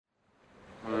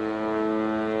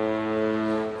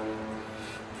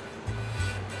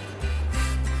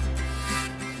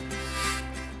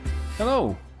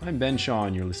Hello, I'm Ben Shaw,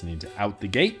 and you're listening to Out the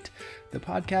Gate, the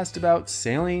podcast about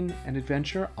sailing and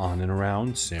adventure on and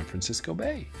around San Francisco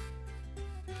Bay.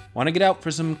 Want to get out for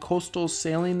some coastal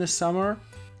sailing this summer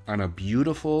on a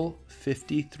beautiful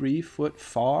 53-foot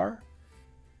FAR?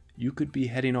 You could be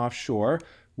heading offshore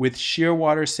with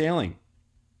Shearwater Sailing,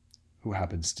 who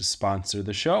happens to sponsor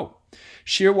the show.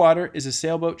 Shearwater is a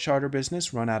sailboat charter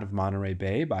business run out of Monterey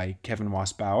Bay by Kevin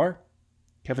Wasbauer.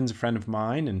 Kevin's a friend of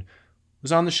mine and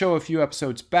was on the show a few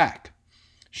episodes back.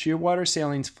 Shearwater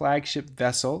Sailing's flagship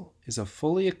vessel is a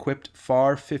fully equipped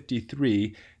FAR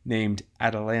 53 named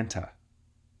Atalanta.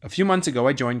 A few months ago,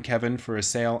 I joined Kevin for a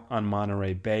sail on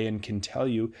Monterey Bay and can tell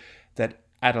you that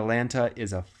Atalanta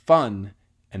is a fun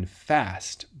and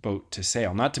fast boat to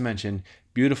sail, not to mention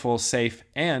beautiful, safe,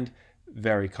 and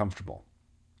very comfortable.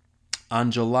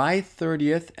 On July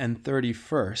 30th and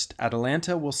 31st,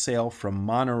 Atalanta will sail from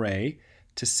Monterey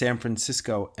to San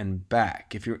Francisco and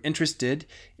back. If you're interested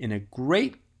in a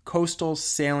great coastal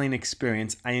sailing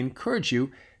experience, I encourage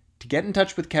you to get in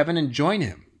touch with Kevin and join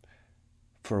him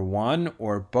for one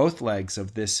or both legs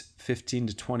of this 15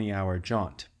 to 20 hour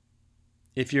jaunt.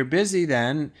 If you're busy,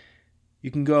 then you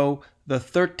can go the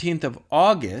 13th of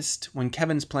August when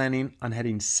Kevin's planning on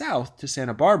heading south to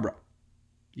Santa Barbara.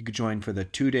 You could join for the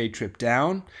 2-day trip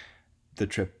down, the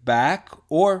trip back,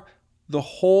 or the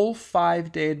whole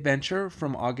 5-day adventure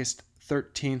from August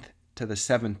 13th to the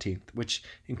 17th, which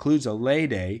includes a lay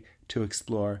day to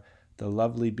explore the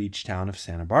lovely beach town of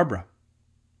Santa Barbara.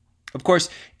 Of course,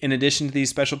 in addition to these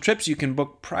special trips, you can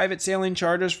book private sailing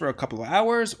charters for a couple of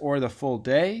hours or the full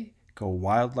day, go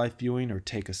wildlife viewing or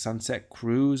take a sunset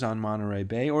cruise on Monterey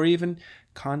Bay, or even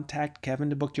contact Kevin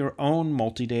to book your own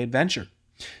multi-day adventure.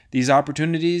 These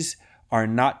opportunities are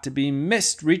not to be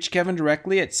missed. Reach Kevin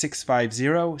directly at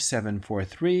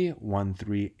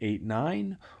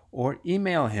 650-743-1389 or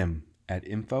email him at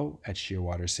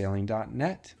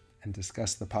info@shearwatersailing.net and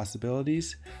discuss the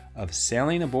possibilities of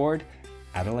sailing aboard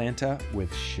Atalanta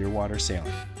with Shearwater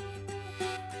Sailing.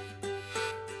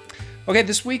 Okay,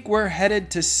 this week we're headed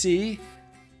to sea,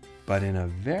 but in a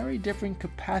very different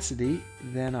capacity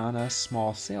than on a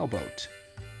small sailboat.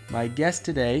 My guest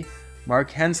today,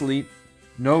 Mark Hensley,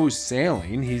 knows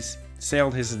sailing. He's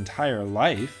sailed his entire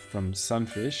life, from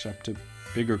Sunfish up to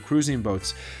bigger cruising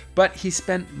boats, but he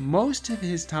spent most of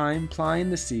his time plying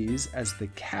the seas as the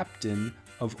captain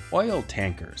of oil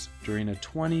tankers during a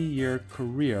 20-year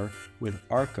career with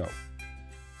Arco.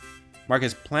 Mark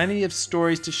has plenty of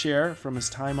stories to share from his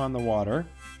time on the water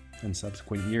and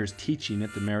subsequent years teaching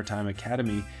at the Maritime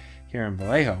Academy here in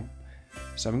Vallejo.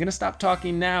 So I'm going to stop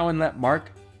talking now and let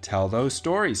Mark tell those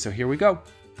stories. So here we go.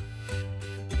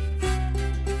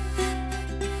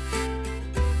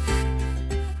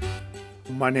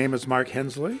 My name is Mark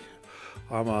Hensley.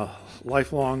 I'm a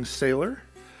lifelong sailor.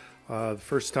 The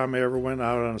first time I ever went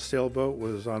out on a sailboat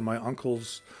was on my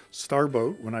uncle's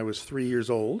starboat when I was 3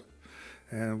 years old,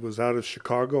 and was out of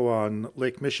Chicago on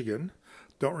Lake Michigan.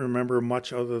 Don't remember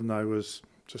much other than I was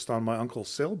just on my uncle's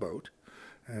sailboat.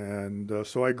 And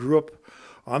so I grew up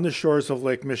on the shores of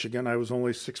Lake Michigan. I was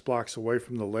only 6 blocks away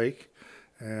from the lake,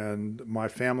 and my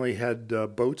family had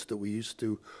boats that we used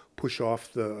to push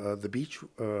off the beach,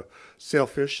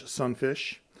 sailfish,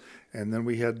 sunfish, and then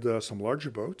we had some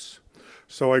larger boats.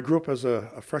 So I grew up as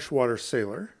a freshwater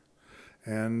sailor,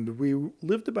 and we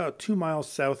lived about 2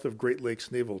 miles south of Great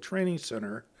Lakes Naval Training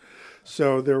Center.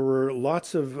 So there were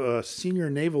lots of senior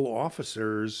naval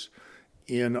officers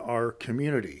in our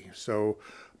community. So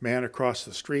man across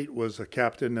the street was a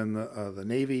captain in the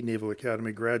Navy, Naval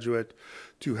Academy graduate.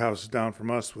 2 houses down from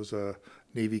us was a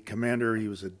Navy commander. He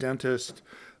was a dentist.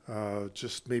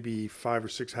 Just maybe 5 or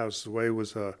 6 houses away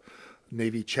was a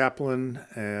Navy chaplain,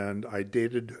 and I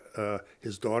dated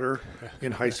his daughter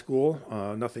in high school.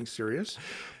 Nothing serious.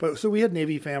 But so we had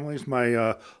Navy families.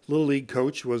 My Little League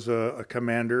coach was a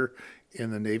commander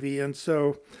in the Navy, and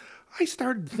so I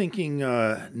started thinking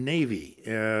Navy,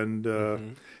 and a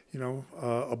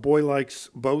boy likes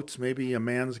boats, maybe a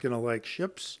man's going to like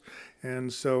ships,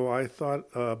 and so I thought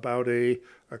about a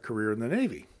career in the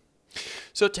Navy.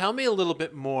 So tell me a little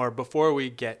bit more before we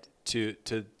get to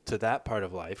that part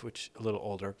of life, which a little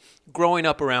older. Growing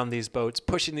up around these boats,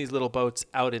 pushing these little boats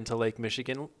out into Lake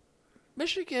Michigan.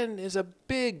 Michigan is a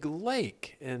big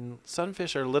lake, and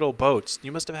Sunfish are little boats.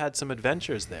 You must have had some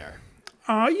adventures there.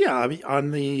 Yeah, I mean,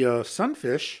 on the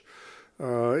Sunfish,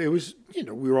 it was,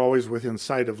 we were always within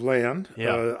sight of land.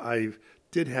 Yeah. I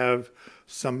did have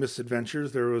some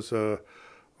misadventures. There was a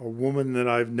woman that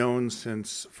I've known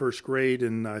since first grade,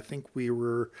 and I think we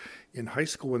were in high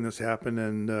school when this happened,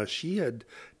 and she had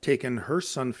taken her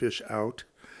Sunfish out,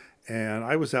 and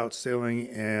I was out sailing,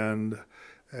 and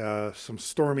some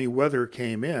stormy weather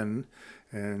came in,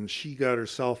 and she got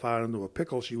herself out into a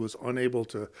pickle. She was unable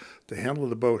to handle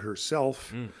the boat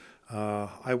herself.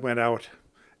 I went out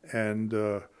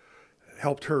and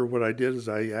helped her. What I did is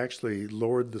I actually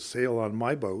lowered the sail on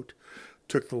my boat,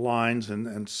 took the lines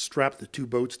and strapped the two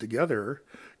boats together,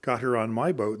 got her on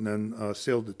my boat, and then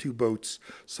sailed the two boats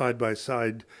side by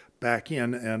side back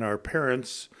in. And our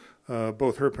parents,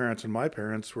 both her parents and my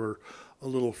parents, were a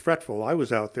little fretful. I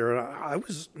was out there, and I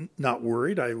was not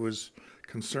worried. I was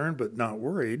concerned, but not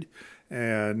worried.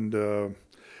 And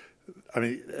I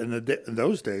mean, in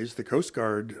those days, the Coast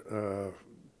Guard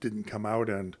didn't come out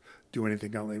and do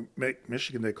anything on Lake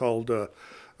Michigan. They called the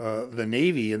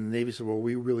Navy, and the Navy said, well,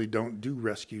 we really don't do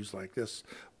rescues like this.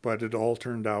 But it all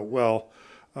turned out well.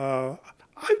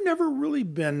 I've never really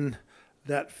been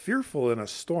that fearful in a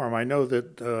storm. I know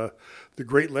that the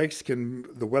Great Lakes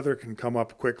the weather can come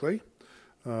up quickly.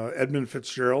 Edmund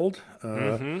Fitzgerald,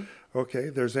 okay,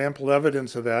 there's ample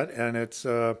evidence of that, and it's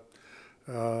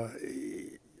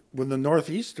when the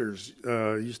northeasters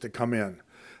used to come in.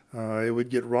 It would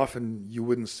get rough and you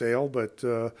wouldn't sail, but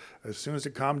as soon as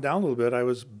it calmed down a little bit, I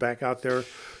was back out there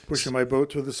pushing my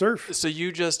boat through the surf. So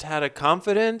you just had a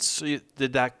confidence?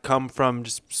 Did that come from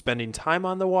just spending time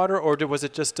on the water, or was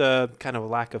it just a kind of a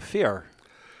lack of fear?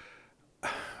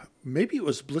 Maybe it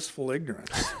was blissful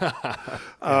ignorance.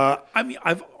 I mean,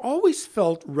 I've always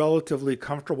felt relatively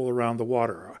comfortable around the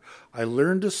water. I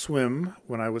learned to swim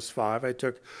when I was 5. I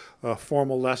took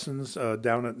formal lessons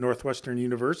down at Northwestern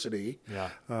University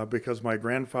because my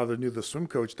grandfather knew the swim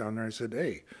coach down there. I said,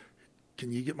 hey,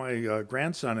 can you get my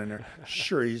grandson in there?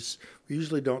 Sure, we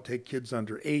usually don't take kids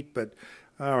under 8, but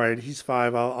all right, he's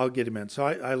 5, I'll get him in. So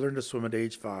I learned to swim at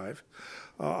age 5.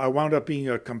 I wound up being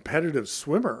a competitive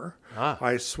swimmer.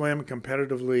 I swam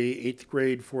competitively 8th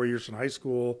grade, 4 years in high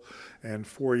school, and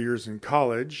 4 years in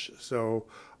college. So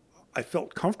I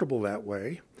felt comfortable that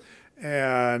way.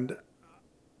 And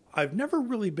I've never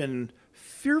really been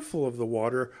fearful of the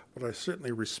water, but I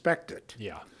certainly respect it.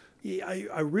 Yeah.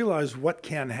 I realize what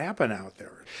can happen out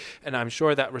there. And I'm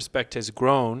sure that respect has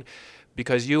grown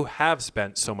because you have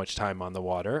spent so much time on the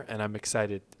water, and I'm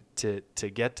excited to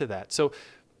get to that. So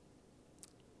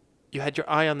you had your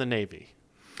eye on the Navy.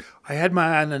 I had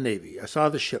my eye on the Navy. I saw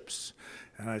the ships,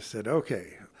 and I said,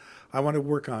 okay, I want to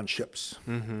work on ships.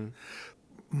 Mm-hmm.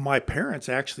 My parents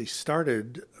actually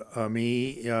started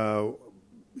me,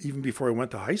 even before I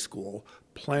went to high school,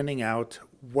 planning out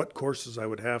what courses I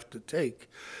would have to take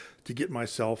to get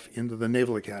myself into the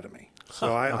Naval Academy.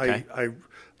 So I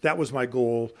that was my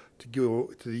goal, to go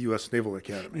to the U.S. Naval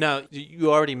Academy. Now,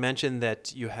 you already mentioned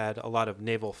that you had a lot of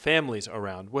naval families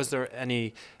around. Was there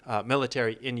any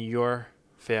military in your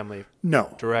family?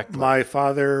 No. Directly? My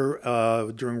father,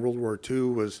 during World War II,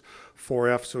 was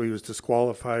 4F, so he was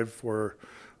disqualified for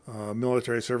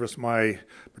military service. My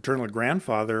maternal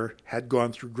grandfather had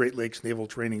gone through Great Lakes Naval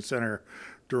Training Center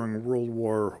during World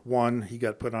War I. He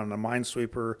got put on a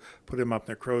minesweeper, put him up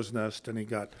in the crow's nest, and he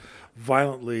got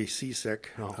violently seasick.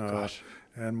 Oh, gosh.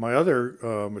 And my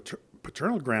other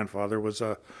paternal grandfather was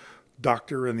a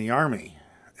doctor in the Army.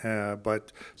 So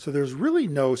there's really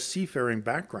no seafaring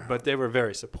background. But they were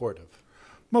very supportive.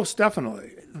 Most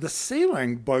definitely. The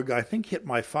sailing bug, I think, hit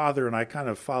my father, and I kind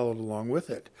of followed along with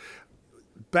it.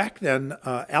 Back then,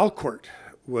 Alcourt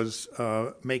was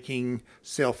making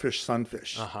sailfish,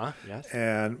 sunfish. Yes.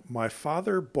 And my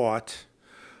father bought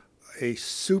a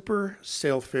super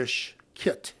sailfish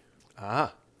kit.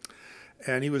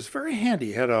 And he was very handy.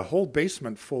 He had a whole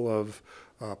basement full of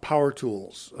power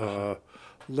tools,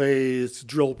 lathes,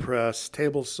 drill press,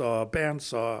 table saw,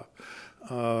 bandsaw,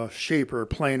 shaper,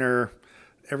 planer,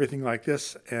 everything like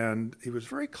this. And he was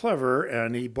very clever,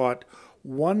 and he bought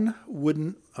one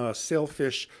wooden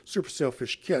sailfish, super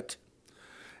sailfish kit,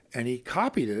 and he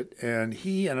copied it, and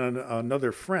he and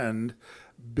another friend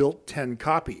built 10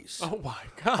 copies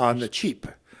on the cheap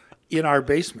in our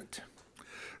basement.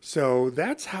 So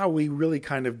that's how we really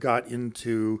kind of got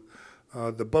into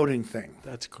the boating thing.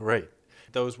 That's great.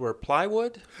 Those were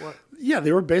plywood? What? Yeah,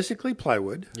 they were basically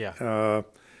plywood. Yeah.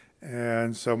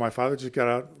 And so my father just got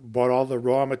out, bought all the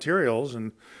raw materials,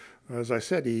 and as I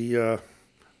said, he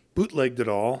bootlegged it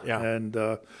all. Yeah. And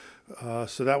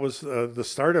so that was the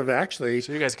start of actually.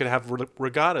 So you guys could have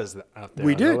regattas out there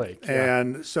We on did. the lake. Yeah.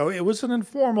 And so it was an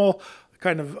informal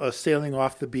kind of sailing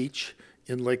off the beach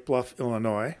in Lake Bluff,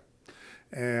 Illinois.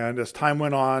 And as time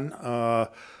went on,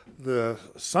 the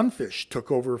sunfish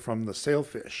took over from the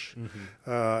sailfish,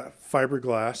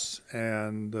 fiberglass.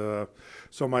 And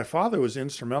so my father was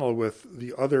instrumental with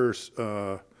the other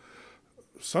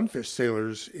sunfish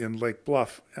sailors in Lake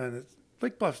Bluff. And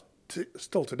Lake Bluff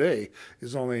still today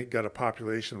is only got a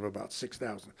population of about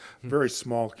 6,000. Very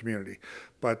small community.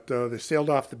 But they sailed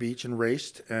off the beach and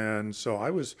raced, and so I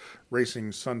was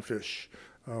racing sunfish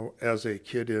as a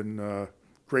kid in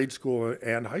grade school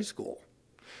and high school.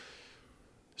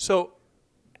 So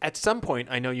at some point,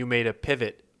 I know you made a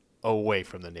pivot away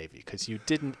from the Navy because you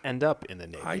didn't end up in the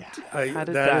Navy. How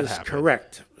did that is happen?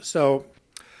 Correct. So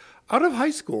out of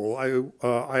high school,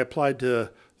 I applied to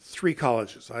 3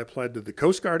 colleges. I applied to the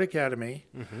Coast Guard Academy,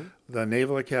 the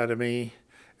Naval Academy,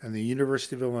 and the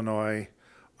University of Illinois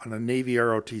on a Navy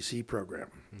ROTC program.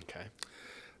 Okay.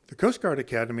 The Coast Guard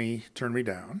Academy turned me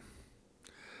down.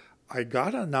 I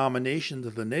got a nomination to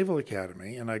the Naval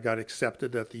Academy, and I got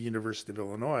accepted at the University of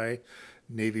Illinois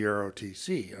Navy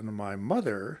ROTC. And my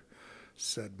mother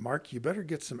said, Mark, you better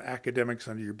get some academics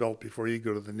under your belt before you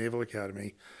go to the Naval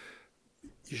Academy.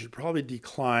 You should probably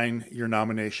decline your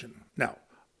nomination. Now,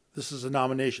 this is a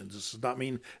nomination. This does not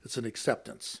mean it's an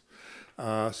acceptance.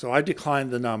 So I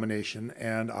declined the nomination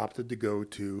and opted to go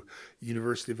to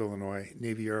University of Illinois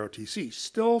Navy ROTC,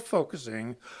 still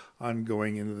focusing on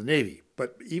going into the Navy.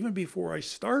 But even before I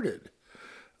started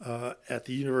at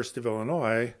the University of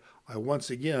Illinois, I once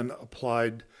again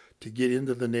applied to get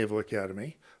into the Naval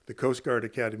Academy, the Coast Guard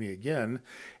Academy again,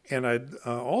 and I'd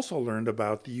also learned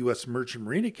about the U.S. Merchant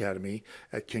Marine Academy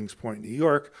at Kings Point, New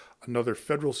York, another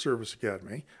federal service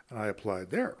academy, and I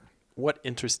applied there. What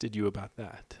interested you about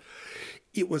that?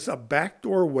 It was a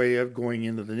backdoor way of going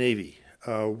into the Navy.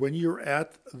 When you're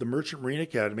at the Merchant Marine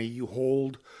Academy, you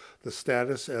hold the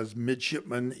status as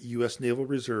midshipman, U.S. Naval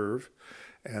Reserve,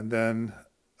 and then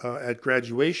at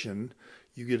graduation,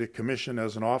 you get a commission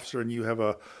as an officer, and you have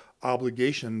a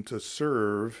obligation to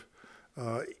serve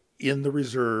in the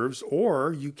reserves,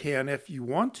 or you can, if you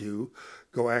want to,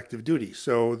 go active duty.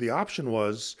 So the option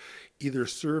was either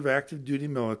serve active duty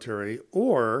military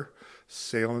or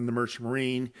sail in the Merchant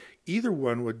Marine. Either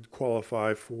one would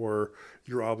qualify for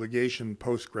your obligation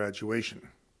post-graduation.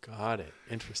 Got it.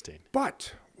 Interesting.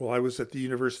 But while I was at the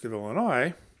University of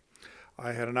Illinois,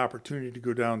 I had an opportunity to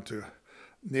go down to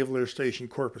Naval Air Station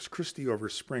Corpus Christi over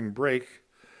spring break,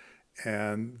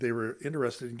 and they were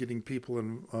interested in getting people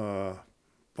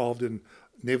involved in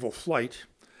naval flight.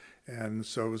 And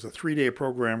so it was a 3-day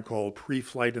program called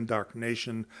Pre-Flight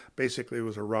Indoctrination. Basically, it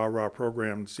was a rah-rah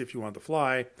program to see if you wanted to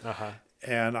fly.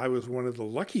 And I was one of the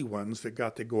lucky ones that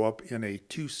got to go up in a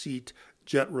 2-seat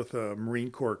jet with a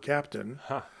Marine Corps captain.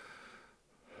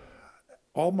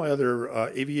 All my other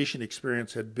aviation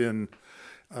experience had been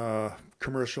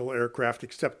commercial aircraft,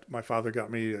 except my father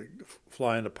got me to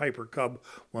fly in a Piper Cub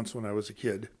once when I was a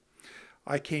kid.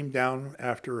 I came down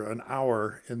after an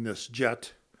hour in this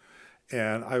jet,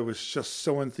 and I was just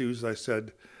so enthused. I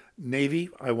said, Navy,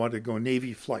 I want to go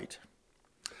Navy flight.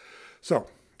 So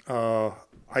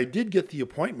I did get the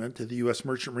appointment to the U.S.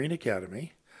 Merchant Marine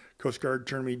Academy. Coast Guard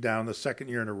turned me down the second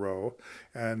year in a row,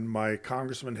 and my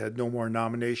congressman had no more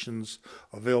nominations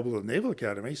available at the Naval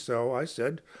Academy, so I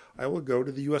said, I will go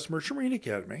to the U.S. Merchant Marine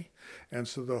Academy. And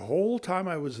so the whole time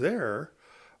I was there,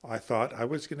 I thought I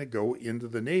was going to go into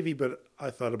the Navy, but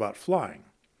I thought about flying.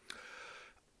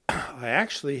 I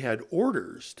actually had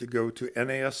orders to go to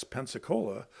NAS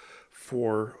Pensacola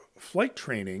for flight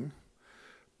training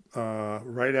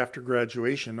right after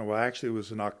graduation. Well, actually, it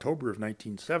was in October of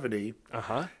 1970.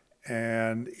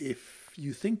 And if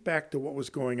you think back to what was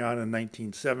going on in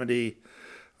 1970,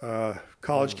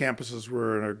 college campuses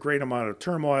were in a great amount of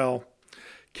turmoil.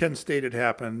 Kent State had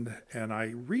happened, and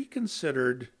I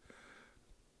reconsidered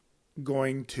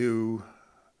going to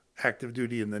active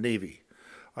duty in the Navy.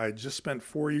 I had just spent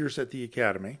 4 years at the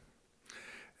academy,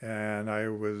 and I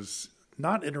was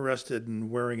not interested in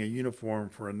wearing a uniform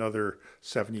for another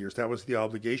 7 years. That was the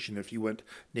obligation if you went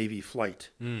Navy flight.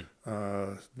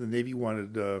 The Navy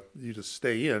wanted you to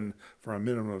stay in for a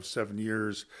minimum of 7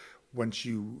 years once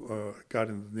you got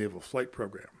into the Naval Flight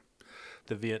Program.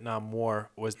 The Vietnam War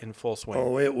was in full swing.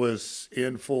 Oh, it was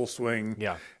in full swing.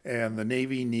 Yeah. And the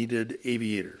Navy needed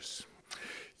aviators.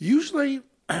 Usually,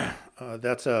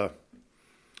 that's a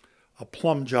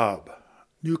plum job.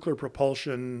 Nuclear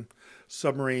propulsion,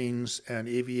 submarines, and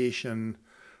aviation,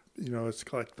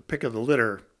 it's like the pick of the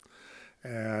litter.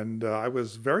 And I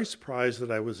was very surprised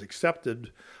that I was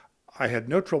accepted. I had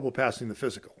no trouble passing the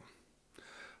physical.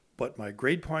 But my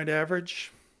grade point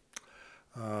average,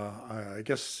 I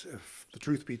guess if the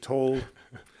truth be told,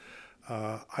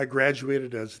 I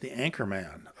graduated as the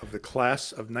anchorman of the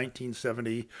class of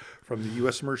 1970 from the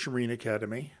U.S. Merchant Marine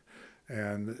Academy.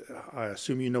 And I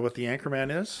assume you know what the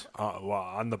anchorman is? Well,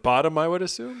 on the bottom, I would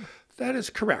assume? That is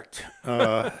correct.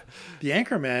 The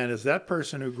anchorman is that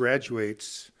person who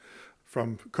graduates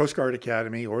from Coast Guard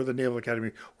Academy or the Naval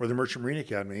Academy or the Merchant Marine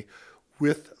Academy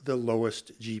with the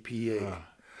lowest GPA.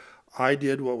 I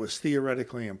did what was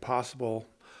theoretically impossible.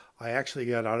 I actually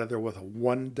got out of there with a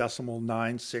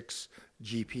 1.96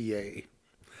 GPA.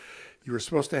 You were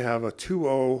supposed to have a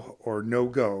 2.0 or no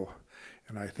go.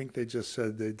 And I think they just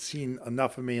said they'd seen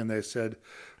enough of me, and they said,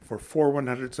 for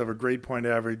 4/100ths of a grade point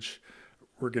average,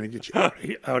 we're going to get you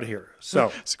out of here.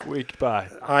 So Squeaked by.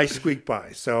 I squeaked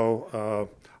by. So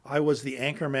I was the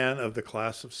anchor man of the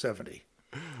class of 70.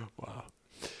 Wow.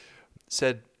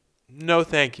 Said no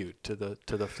thank you to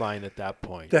the flying at that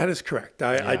point. That is correct.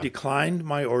 I Yeah. declined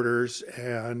my orders,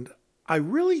 and I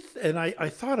really I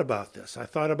thought about this. I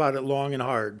thought about it long and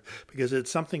hard because it's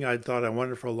something I'd thought I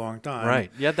wanted for a long time.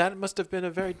 Right. Yeah, that must have been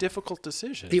a very difficult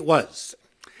decision. It was.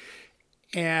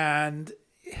 And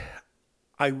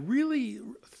I really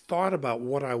thought about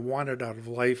what I wanted out of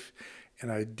life,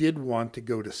 and I did want to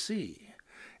go to sea.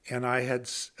 And I had,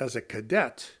 as a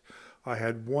cadet, I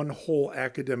had one whole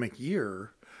academic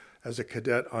year as a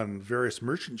cadet on various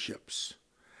merchant ships.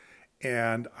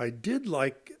 And I did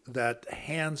like that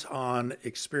hands-on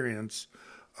experience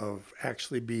of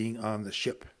actually being on the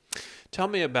ship. Tell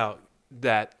me about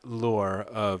that lure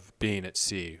of being at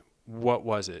sea. What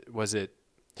was it? Was it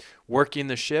working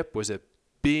the ship? Was it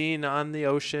being on the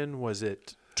ocean? Was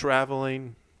it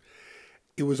traveling?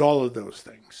 It was all of those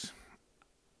things.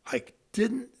 I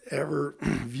didn't ever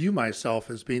view myself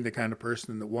as being the kind of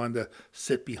person that wanted to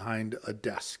sit behind a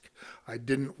desk. I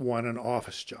didn't want an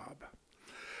office job.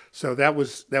 So that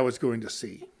was going to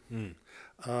sea.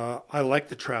 I liked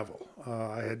to travel.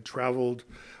 I had traveled.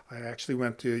 I actually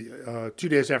went to 2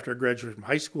 days after I graduated from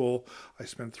high school. I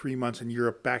spent 3 months in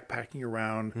Europe backpacking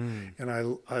around, and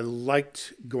I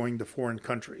liked going to foreign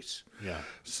countries. Yeah.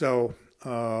 So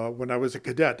when I was a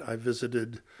cadet, I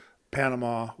visited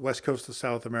Panama, west coast of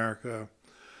South America,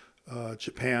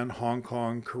 Japan, Hong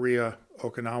Kong, Korea,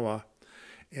 Okinawa,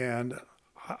 and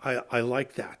I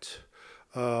like that.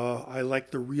 I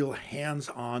like the real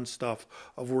hands-on stuff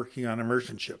of working on a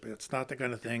merchant ship. It's not the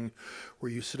kind of thing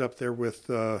where you sit up there with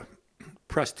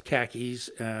pressed khakis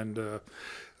and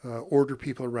order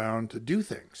people around to do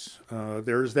things.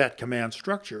 There's that command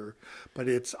structure, but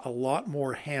it's a lot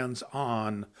more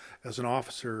hands-on as an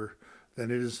officer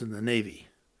than it is in the Navy.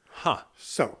 Huh.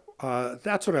 So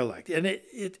that's what I liked. And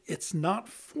it's not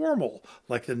formal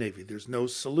like the Navy. There's no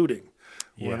saluting.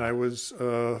 Yeah. When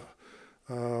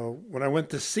I went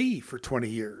to sea for 20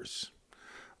 years,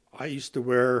 I used to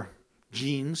wear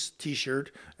jeans,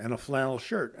 T-shirt, and a flannel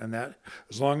shirt. And that,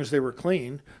 as long as they were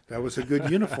clean, that was a good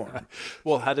uniform.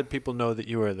 Well, how did people know that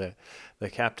you were the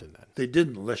captain then? They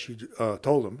didn't, unless you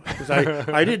told them. Because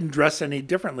I didn't dress any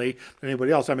differently than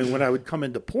anybody else. I mean, when I would come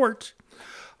into port,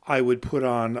 I would put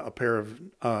on a pair of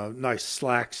nice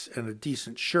slacks and a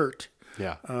decent shirt.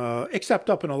 Yeah. Except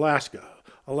up in Alaska.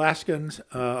 Alaskans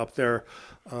up there.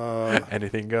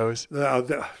 Anything goes.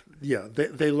 Yeah,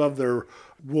 they love their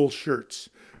wool shirts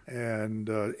and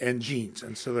jeans,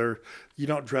 and so you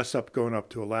don't dress up going up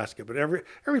to Alaska. But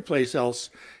every place else,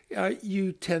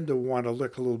 you tend to want to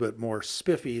look a little bit more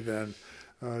spiffy than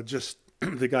just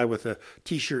the guy with a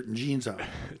T-shirt and jeans on.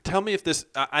 Tell me if this,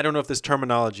 I don't know if this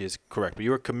terminology is correct, but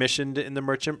you were commissioned in the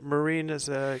Merchant Marine as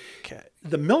a...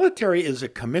 The military is a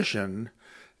commission.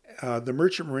 The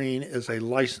Merchant Marine is a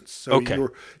license. So Okay.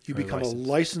 you become a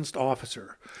licensed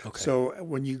officer. Okay. So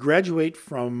when you graduate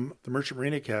from the Merchant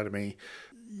Marine Academy,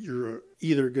 you're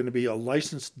either going to be a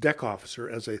licensed deck officer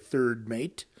as a third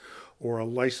mate or a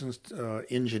licensed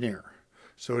engineer.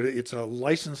 So it's a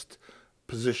licensed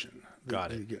position.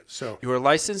 Got that it. You get. So You were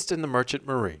licensed in the Merchant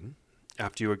Marine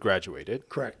after you had graduated.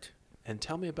 correct. And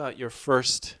tell me about your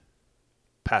first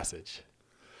passage.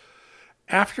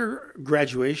 After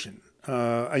graduation,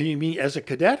 you mean as a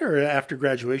cadet or after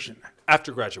graduation?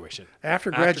 After graduation.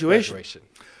 After graduation.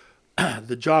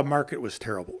 The job market was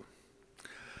terrible.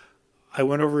 I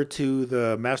went over to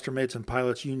the Master Mates and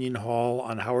Pilots Union Hall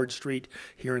on Howard Street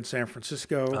here in San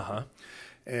Francisco. Uh-huh.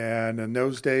 And in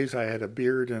those days, I had a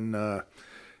beard and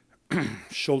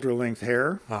shoulder-length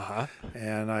hair. Uh-huh.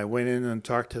 And I went in and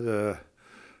talked to the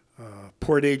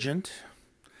port agent.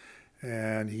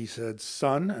 And he said,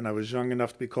 son, and I was young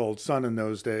enough to be called son in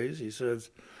those days. He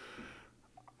says,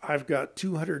 I've got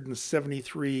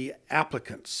 273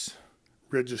 applicants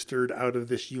registered out of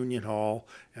this union hall,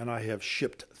 and I have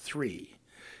shipped 3.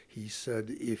 He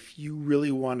said, if you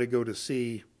really want to go to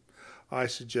sea, I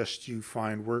suggest you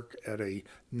find work at a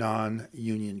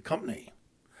non-union company.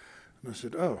 And I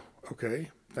said, oh, okay,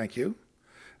 thank you.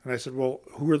 And I said, well,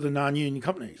 who are the non-union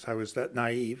companies? I was that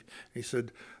naive. He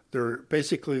said, they're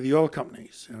basically the oil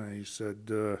companies. And he said,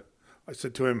 I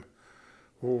said to him,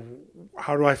 well,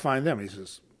 how do I find them? He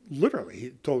says, literally, he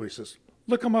told me, he says,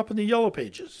 look them up in the yellow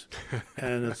pages.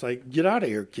 And it's like, get out of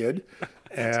here, kid.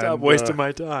 And, Stop wasting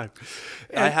my time.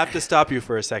 I have to stop you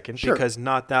for a second Sure. because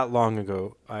not that long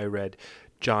ago I read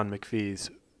John McPhee's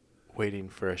Waiting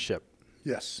for a Ship.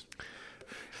 Yes.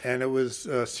 And it was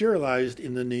serialized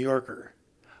in the New Yorker.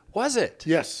 Was it?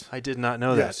 Yes. I did not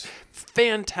know Yes. that.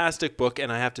 Fantastic book,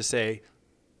 and I have to say,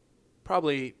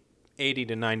 probably 80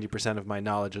 to 90% of my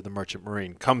knowledge of the Merchant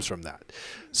Marine comes from that.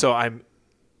 So I'm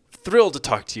thrilled to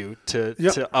talk to you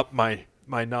to up my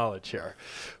knowledge here.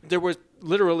 There were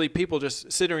literally people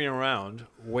just sitting around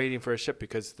waiting for a ship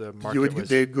because the market was...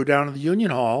 They'd go down to the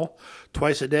Union Hall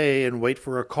twice a day and wait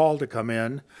for a call to come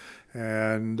in,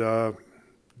 and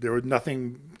there would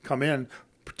nothing come in,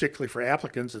 particularly for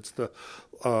applicants. It's the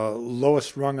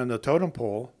lowest rung on the totem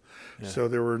pole, so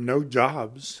there were no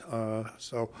jobs.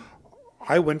 So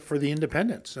I went for the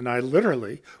independents, and I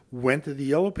literally went to the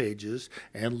Yellow Pages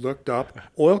and looked up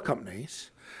oil companies.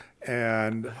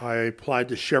 And I applied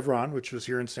to Chevron, which was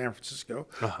here in San Francisco.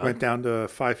 Went down to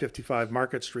 555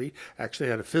 Market Street. Actually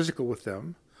had a physical with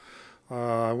them.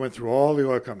 I went through all the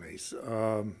oil companies: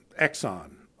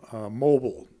 Exxon,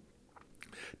 Mobil,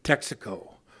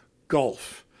 Texaco,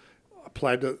 Gulf.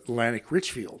 Applied to Atlantic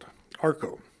Richfield,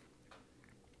 Arco.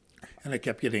 And I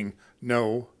kept getting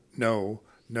no,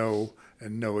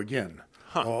 and no again.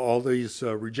 All these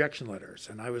rejection letters.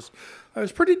 And I was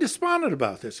pretty despondent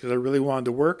about this because I really wanted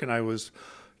to work and I was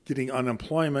getting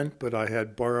unemployment, but I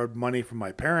had borrowed money from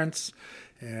my parents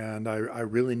and I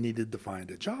really needed to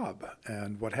find a job.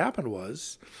 And what happened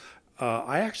was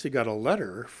I actually got a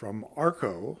letter from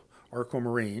Arco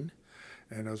Marine,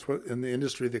 and it was what in the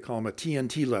industry they call them a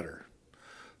TNT letter.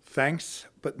 Thanks,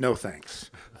 but no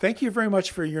thanks. Thank you very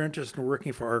much for your interest in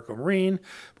working for Arco Marine,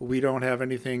 but we don't have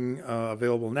anything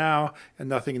available now and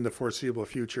nothing in the foreseeable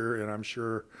future. And I'm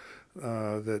sure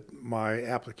that my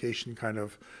application kind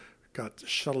of got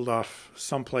shuttled off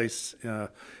someplace in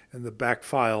the back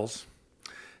files.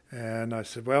 And I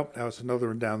said, well, that was another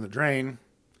one down the drain.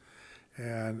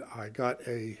 And I got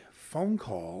a phone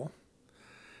call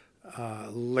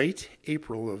late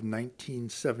April of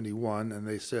 1971, and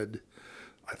they said,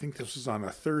 I think this was on a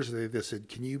Thursday, they said,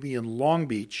 can you be in Long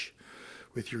Beach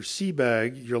with your sea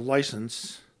bag, your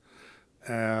license,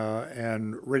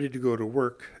 and ready to go to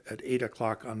work at 8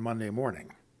 o'clock on Monday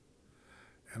morning?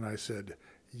 And I said,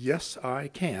 yes, I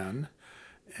can.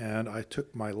 And I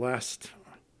took my last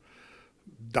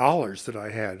dollars that I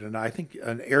had, and I think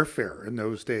an airfare in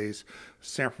those days,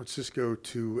 San Francisco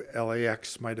to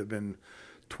LAX might have been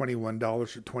 $21 or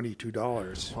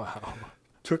 $22. Wow.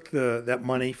 Took that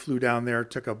money, flew down there,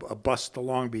 took a bus to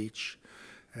Long Beach,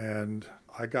 and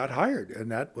I got hired.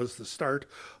 And that was the start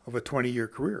of a 20-year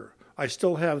career. I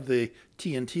still have the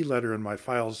TNT letter in my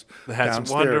files That's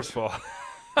downstairs. wonderful.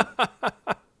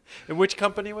 And which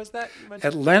company was that you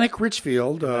mentioned? Atlantic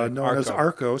Richfield, known as Arco.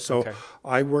 Arco. So Okay.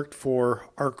 I worked for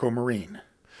Arco Marine.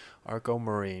 Arco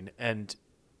Marine. And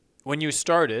when you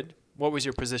started, what was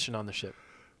your position on the ship?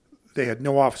 They had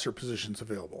no officer positions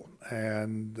available.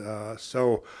 And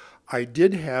so I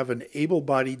did have an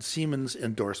able-bodied seaman's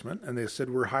endorsement, and they said,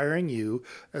 we're hiring you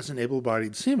as an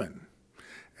able-bodied seaman.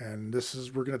 And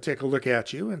we're going to take a look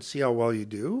at you and see how well you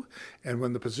do. And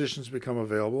when the positions become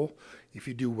available, if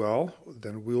you do well,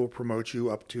 then we will promote you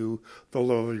up to the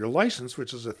level of your license,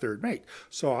 which is a third mate.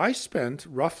 So I spent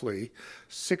roughly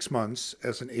 6 months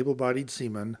as an able-bodied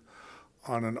seaman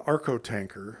on an Arco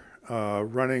tanker,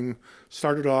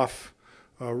 started off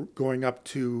going up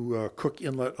to Cook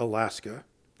Inlet, Alaska.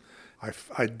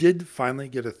 I did finally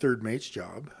get a third mate's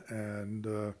job.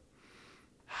 And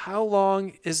how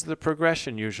long is the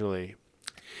progression usually?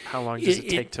 How long does it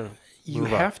take to you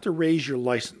move up? have to raise your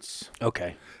license.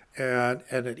 Okay. And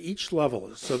at each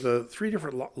level, so the 3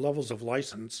 different levels of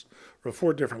license, or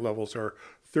 4 different levels, are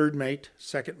third mate,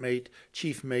 second mate,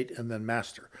 chief mate, and then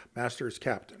master. Master is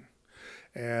captain.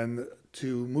 And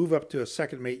to move up to a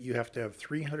second mate, you have to have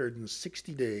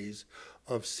 360 days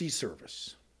of sea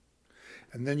service.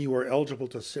 And then you are eligible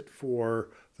to sit for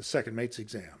the second mate's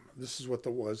exam. This is what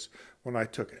that was when I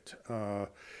took it.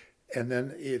 And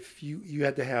then if you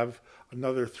had to have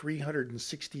another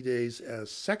 360 days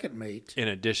as second mate. In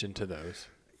addition to those.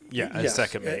 Yeah, as Yes,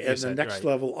 second mate. and the next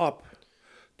level up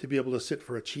to be able to sit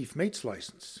for a chief mate's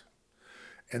license.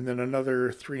 And then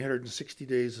another 360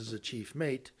 days as a chief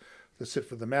mate to sit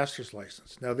for the master's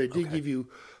license. Now, they did give you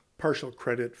partial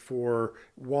credit for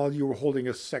while you were holding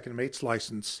a second mate's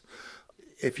license.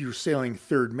 If you were sailing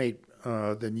third mate,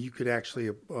 then you could actually,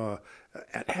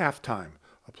 at halftime,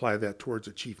 apply that towards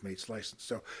a chief mate's license.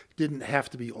 So it didn't have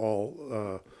to be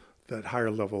all that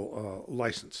higher level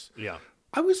license. Yeah.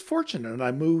 I was fortunate, and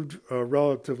I moved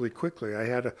relatively quickly. I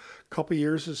had a couple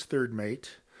years as third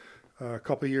mate, a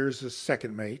couple years as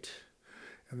second mate,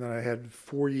 and then I had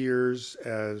 4 years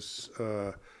as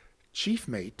chief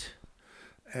mate.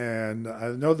 And I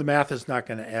know the math is not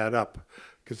going to add up,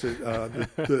 because and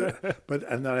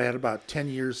then I had about 10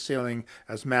 years sailing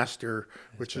as master,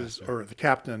 which is or the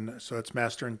captain, so it's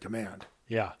master in command.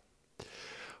 Yeah.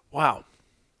 Wow.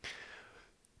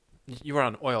 You were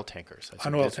on oil tankers.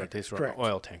 On oil tankers, These were correct.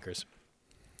 oil tankers.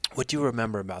 What do you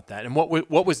remember about that? And what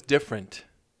was different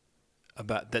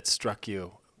about that struck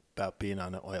you about being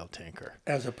on an oil tanker?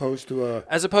 As opposed to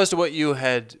what you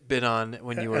had been on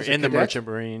when you were in the Merchant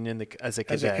Marine as a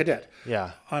cadet. As a cadet.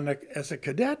 Yeah. As a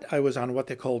cadet, I was on what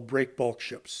they called break bulk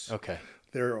ships. Okay.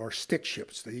 There are stick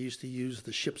ships. They used to use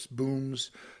the ship's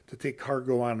booms to take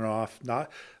cargo on and off.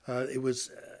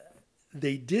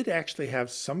 They did actually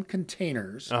have some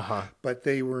containers, but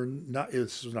they were not.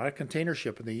 This was not a container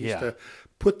ship, and they used to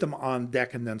put them on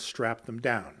deck and then strap them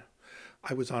down.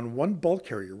 I was on one bulk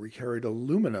carrier. We carried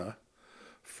alumina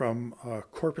from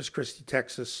Corpus Christi,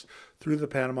 Texas, through the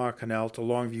Panama Canal to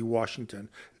Longview, Washington.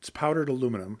 It's powdered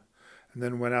aluminum, and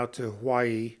then went out to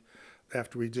Hawaii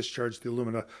after we discharged the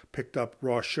alumina, picked up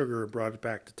raw sugar and brought it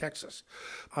back to Texas.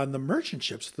 On the merchant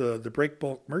ships, the break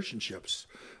bulk merchant ships,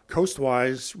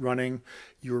 coastwise running,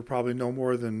 you were probably no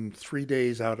more than 3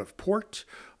 days out of port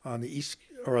on the east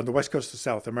or on the west coast of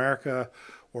South America,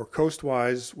 or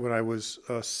coastwise when I was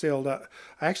sailed out.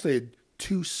 I actually had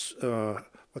two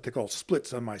what they call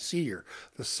splits on my sea year.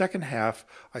 The second half,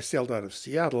 I sailed out of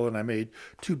Seattle, and I made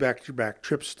 2 back-to-back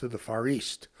trips to the Far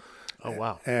East. Oh,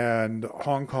 wow. And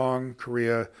Hong Kong,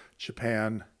 Korea,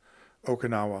 Japan,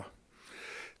 Okinawa.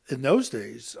 In those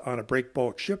days, on a break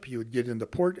bulk ship, you would get into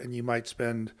port and you might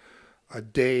spend a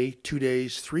day, 2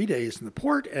 days, 3 days in the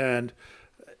port. And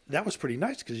that was pretty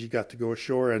nice because you got to go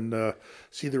ashore and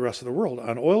see the rest of the world.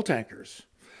 On oil tankers,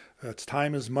 it's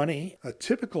time is money. A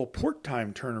typical port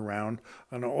time turnaround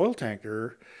on an oil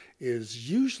tanker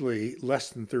is usually less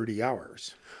than 30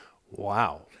 hours.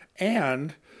 Wow.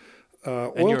 And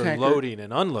and you're loading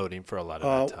and unloading for a lot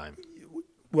of that time.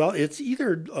 Well, it's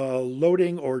either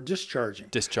loading or discharging.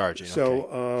 Discharging, So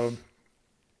okay.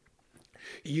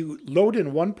 You load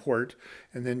in one port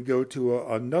and then go to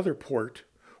another port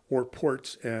or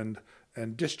ports and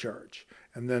discharge.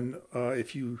 And then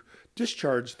if you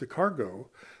discharge the cargo,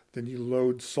 then you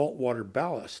load saltwater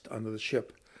ballast onto the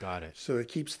ship. Got it. So it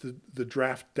keeps the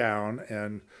draft down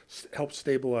and helps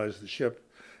stabilize the ship.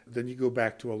 Then you go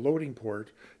back to a loading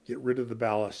port, get rid of the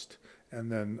ballast,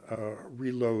 and then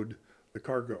reload the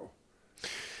cargo.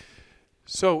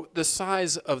 So the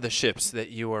size of the ships that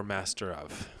you were master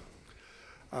of?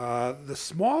 The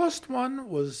smallest one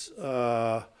was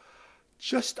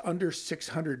just under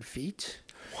 600 feet,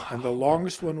 and the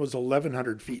longest one was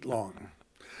 1,100 feet long.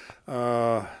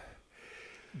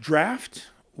 Draft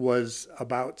was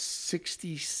about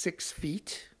 66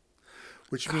 feet,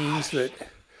 which means that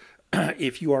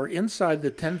if you are inside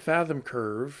the 10 fathom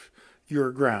curve, you're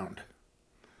aground.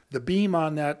 The beam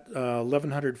on that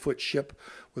 1,100 foot ship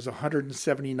was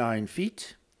 179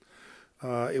 feet.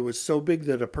 It was so big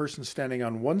that a person standing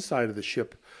on one side of the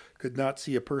ship could not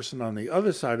see a person on the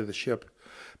other side of the ship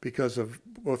because of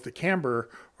both the camber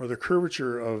or the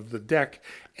curvature of the deck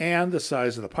and the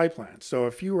size of the pipeline. So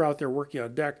if you were out there working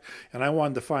on deck and I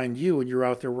wanted to find you and you're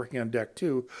out there working on deck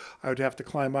too, I would have to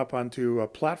climb up onto a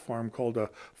platform called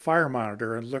a fire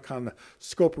monitor and look on the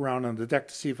scope around on the deck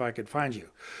to see if I could find you.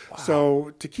 Wow.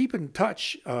 So to keep in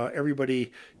touch,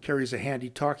 everybody carries a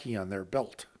handy talkie on their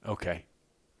belt. Okay.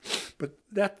 But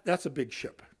that's a big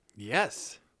ship.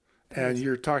 Yes. And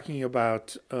you're talking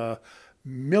about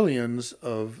millions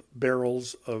of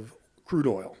barrels of crude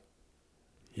oil.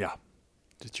 Yeah.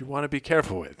 That you want to be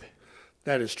careful with.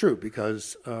 That is true,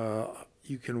 because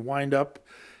you can wind up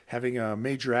having a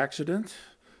major accident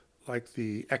like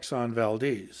the Exxon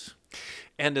Valdez.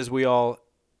 And as we all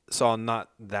saw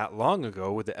not that long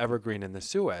ago with the Evergreen and the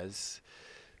Suez,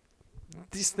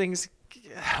 these things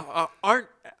aren't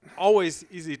always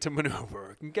easy to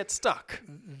maneuver. Can get stuck.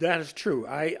 That is true.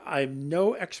 I'm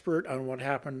no expert on what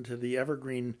happened to the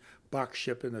Evergreen box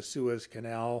ship in the Suez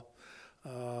Canal.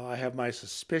 I have my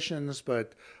suspicions,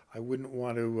 but I wouldn't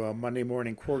want to Monday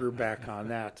morning quarterback on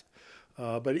that.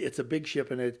 But it's a big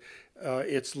ship, and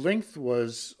its length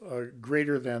was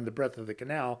greater than the breadth of the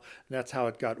canal, and that's how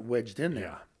it got wedged in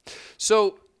there. Yeah.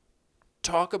 So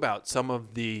talk about some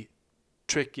of the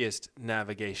trickiest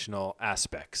navigational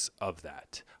aspects of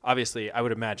that. Obviously, I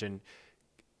would imagine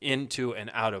into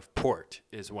and out of port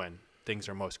is when things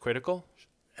are most critical.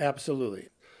 Absolutely.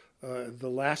 The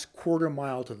last quarter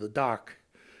mile to the dock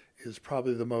is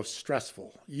probably the most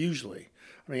stressful, usually.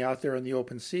 I mean, out there in the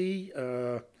open sea,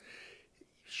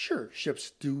 sure,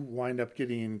 ships do wind up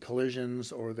getting in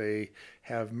collisions or they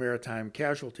have maritime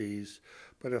casualties,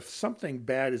 but if something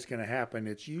bad is going to happen,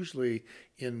 it's usually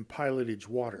in pilotage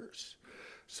waters.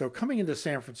 So coming into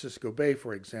San Francisco Bay,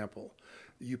 for example,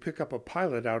 you pick up a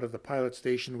pilot out of the pilot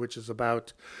station, which is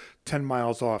about 10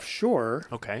 miles offshore.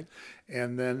 Okay.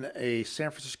 And then a San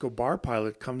Francisco bar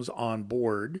pilot comes on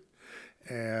board,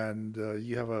 and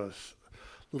you have a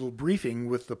little briefing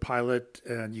with the pilot,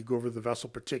 and you go over the vessel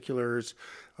particulars,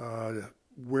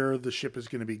 where the ship is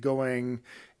going to be going,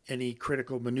 any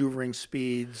critical maneuvering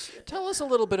speeds. Tell us a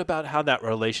little bit about how that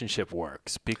relationship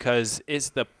works, because is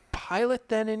the pilot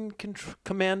then in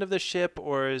command of the ship,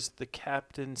 or is the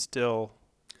captain still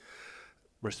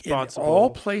responsible? In all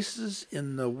places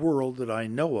in the world that I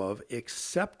know of,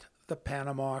 except the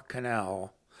Panama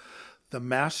Canal, the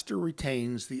master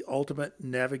retains the ultimate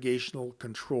navigational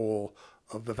control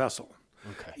of the vessel.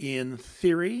 Okay. In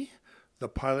theory, the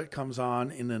pilot comes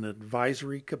on in an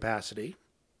advisory capacity,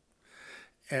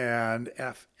 and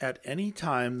if at any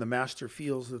time the master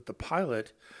feels that the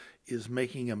pilot is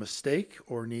making a mistake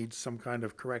or needs some kind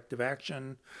of corrective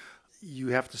action, you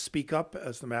have to speak up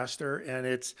as the master, and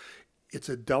it's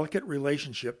a delicate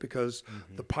relationship because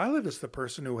the pilot is the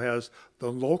person who has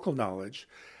the local knowledge,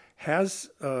 has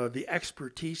the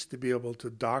expertise to be able to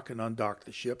dock and undock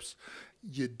the ships.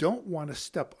 You don't want to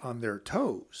step on their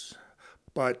toes.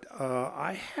 But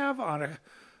I have on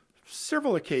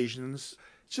several occasions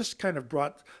just kind of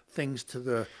brought things to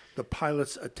the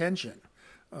pilot's attention.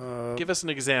 Give us an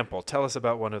example. Tell us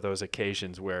about one of those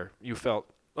occasions where you felt,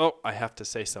 oh, I have to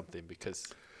say something because...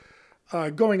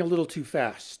 going a little too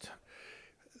fast.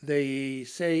 They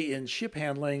say in ship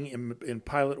handling, in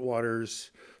pilot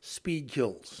waters, speed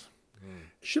kills.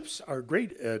 Ships are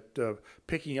great at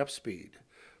picking up speed,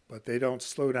 but they don't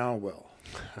slow down well.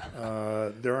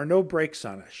 There are no brakes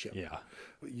on a ship. Yeah.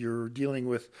 You're dealing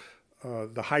with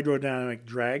the hydrodynamic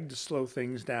drag to slow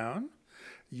things down.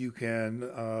 You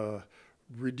can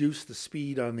reduce the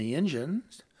speed on the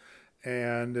engines,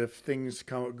 and if things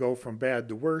go from bad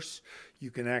to worse,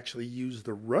 you can actually use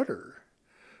the rudder,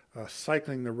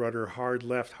 cycling the rudder hard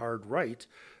left, hard right,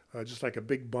 just like a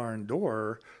big barn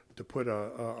door to put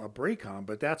a brake on,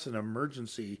 but that's an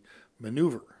emergency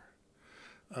maneuver.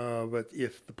 But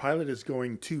if the pilot is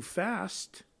going too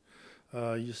fast,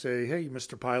 you say, hey,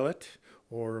 Mr. Pilot,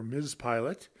 or Ms.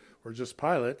 Pilot, or just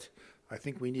Pilot, I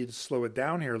think we need to slow it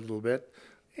down here a little bit.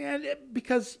 And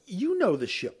because you know the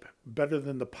ship better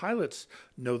than the pilots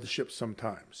know the ship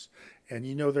sometimes, and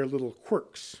you know their little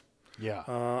quirks. Yeah.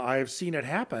 I have seen it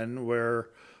happen where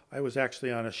I was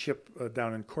actually on a ship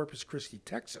down in Corpus Christi,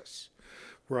 Texas,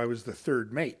 where I was the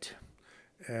third mate.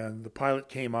 And the pilot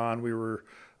came on. We were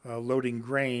loading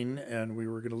grain, and we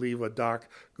were going to leave a dock,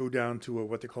 go down to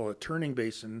what they call a turning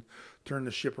basin, turn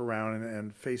the ship around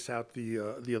and face out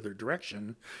the other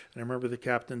direction. And I remember the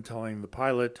captain telling the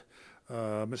pilot,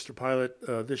 Mr.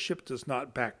 Pilot, this ship does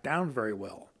not back down very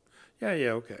well. Yeah,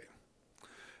 okay.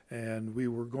 And we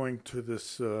were going to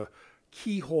this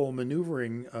keyhole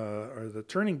maneuvering, or the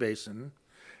turning basin,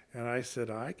 and I said,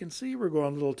 I can see we're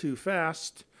going a little too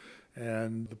fast.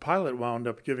 And the pilot wound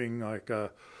up giving like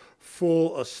a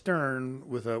full astern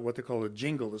with what they call a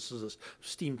jingle. This is a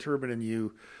steam turbine, and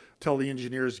you tell the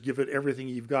engineers, give it everything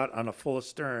you've got on a full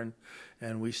astern,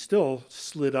 and we still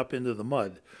slid up into the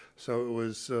mud. So it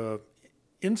was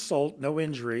insult, no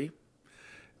injury.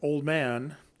 Old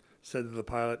man said to the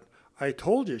pilot, I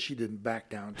told you she didn't back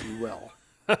down too well.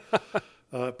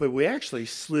 But we actually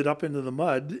slid up into the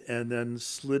mud and then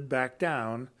slid back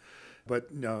down,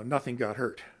 but no, nothing got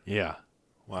hurt. Yeah.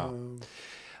 Wow.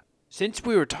 Since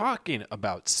we were talking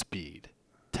about speed,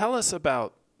 tell us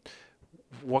about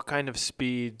what kind of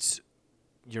speeds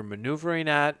you're maneuvering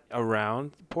at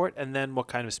around the port, and then what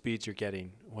kind of speeds you're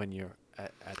getting when you're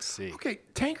at sea. Okay,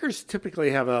 tankers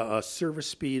typically have a service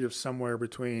speed of somewhere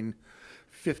between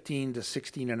 15 to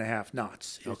 16 and a half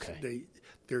knots.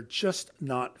 They're just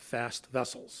not fast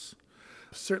vessels.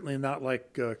 Certainly not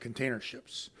like container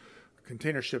ships.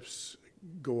 Container ships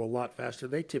go a lot faster.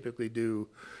 They typically do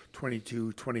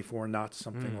 22, 24 knots,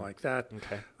 something like that.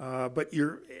 Okay. But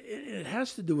it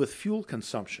has to do with fuel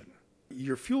consumption.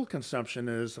 Your fuel consumption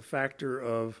is a factor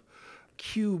of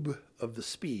cube of the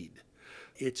speed.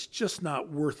 It's just not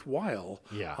worthwhile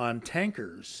on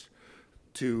tankers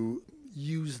to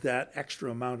use that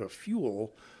extra amount of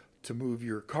fuel to move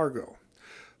your cargo.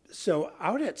 So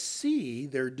out at sea,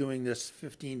 they're doing this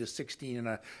 15 to 16 and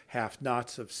a half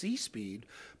knots of sea speed.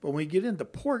 But when we get into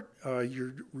port,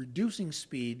 you're reducing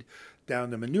speed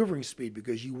down to maneuvering speed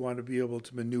because you want to be able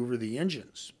to maneuver the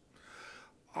engines.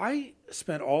 I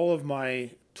spent all of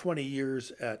my 20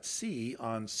 years at sea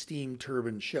on steam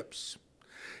turbine ships.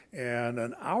 And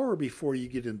an hour before you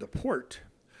get into port,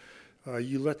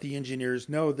 you let the engineers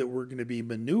know that we're going to be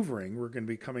maneuvering. We're going to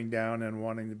be coming down and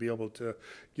wanting to be able to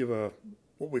give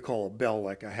what we call a bell,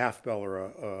 like a half bell or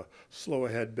a slow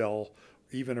ahead bell,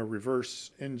 even a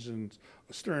reverse engine,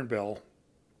 a stern bell.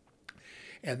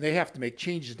 And they have to make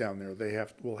changes down there.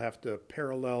 We'll have to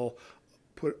parallel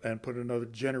put another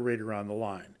generator on the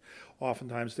line.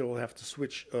 Oftentimes they will have to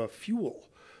switch fuel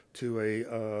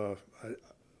to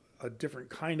a different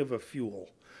kind of a fuel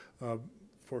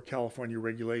for California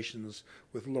regulations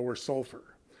with lower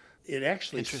sulfur. It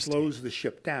actually slows the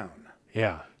ship down.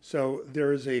 Yeah. So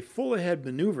there is a full ahead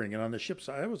maneuvering, and on the ships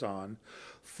I was on,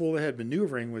 full ahead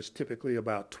maneuvering was typically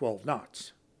about 12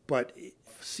 knots. But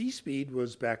sea speed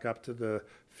was back up to the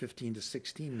 15 to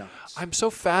 16 knots. I'm so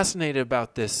fascinated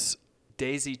about this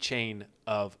daisy chain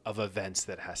of events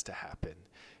that has to happen.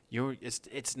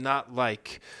 It's not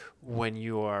like when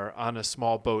you are on a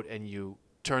small boat and you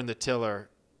turn the tiller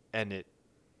and it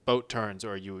boat turns,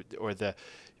 or the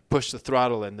push the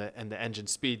throttle and the engine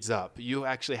speeds up. You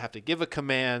actually have to give a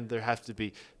command. There have to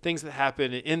be things that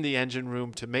happen in the engine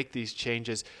room to make these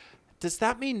changes. Does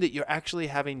that mean that you're actually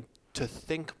having to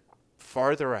think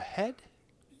farther ahead?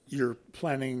 You're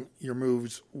planning your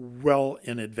moves well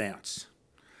in advance,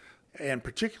 and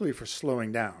particularly for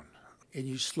slowing down. And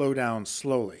you slow down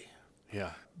slowly.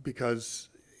 Yeah. Because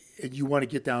you want to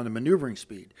get down to maneuvering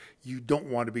speed. You don't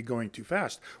want to be going too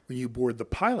fast. When you board the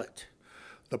pilot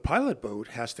boat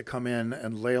has to come in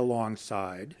and lay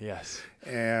alongside. Yes.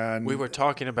 And we were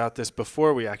talking about this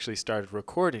before we actually started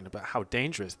recording, about how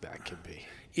dangerous that can be.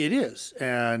 It is.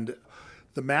 And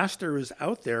the master is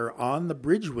out there on the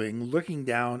bridge wing looking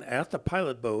down at the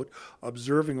pilot boat,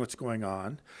 observing what's going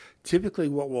on. Typically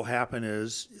what will happen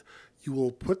is you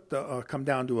will come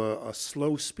down to a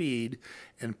slow speed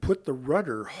and put the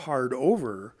rudder hard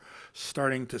over,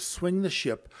 starting to swing the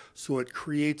ship so it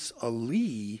creates a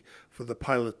lee for the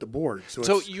pilot to board.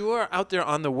 So you are out there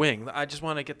on the wing. I just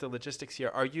want to get the logistics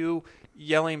here. Are you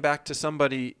yelling back to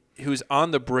somebody who's on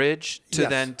the bridge to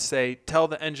then say, tell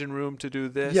the engine room to do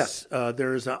this? Yes.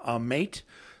 There's a mate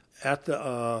at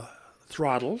the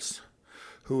throttles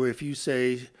who, if you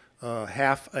say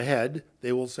half ahead,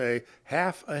 they will say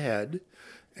half ahead,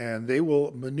 and they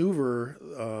will maneuver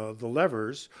the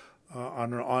levers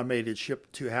on an automated ship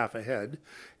to half ahead.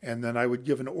 And then I would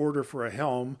give an order for a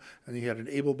helm, and you had an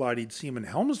able-bodied seaman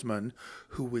helmsman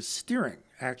who was steering,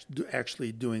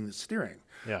 actually doing the steering.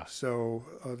 Yeah. So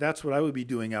that's what I would be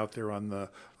doing out there on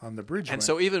the bridge. And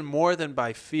so even more than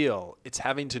by feel, it's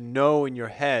having to know in your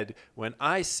head, when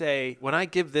I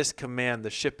give this command, the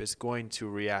ship is going to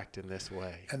react in this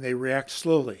way. And they react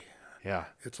slowly. Yeah.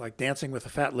 It's like dancing with a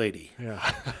fat lady. Yeah.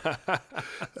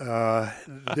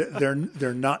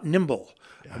 They're not nimble.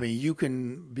 Yeah. I mean, you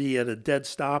can be at a dead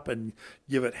stop and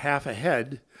give it half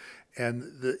ahead, and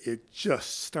it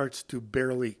just starts to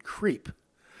barely creep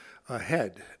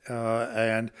ahead.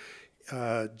 And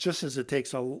just as it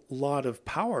takes a lot of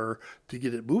power to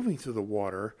get it moving through the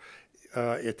water,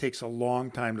 it takes a long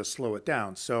time to slow it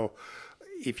down. So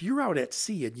if you're out at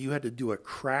sea and you had to do a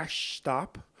crash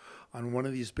stop on one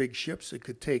of these big ships, it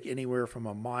could take anywhere from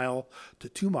a mile to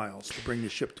 2 miles to bring the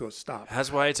ship to a stop.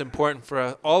 That's why it's important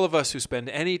for all of us who spend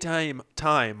any time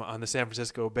on the San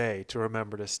Francisco Bay to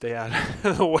remember to stay out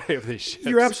of the way of these ships.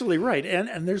 You're absolutely right.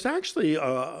 And there's actually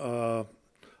an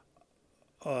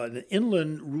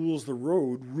Inland Rules the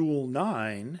Road, Rule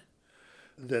 9,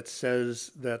 that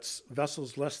says that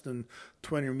vessels less than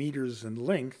 20 meters in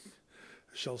length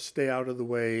shall stay out of the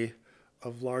way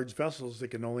of large vessels that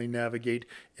can only navigate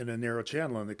in a narrow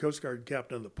channel. And the Coast Guard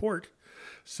captain of the port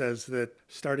says that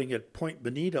starting at Point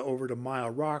Bonita over to Mile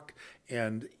Rock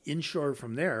and inshore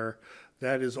from there,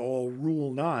 that is all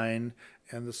Rule 9,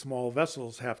 and the small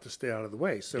vessels have to stay out of the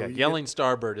way. So yelling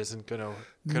starboard isn't going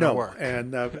to work.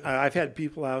 And I've had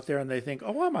people out there and they think,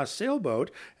 oh, I'm a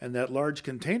sailboat, and that large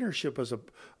container ship is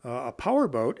a power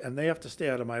boat, and they have to stay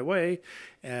out of my way,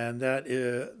 and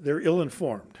they're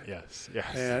ill-informed. Yes.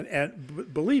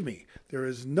 And believe me, there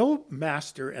is no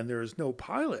master and there is no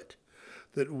pilot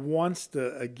that wants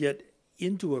to get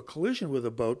into a collision with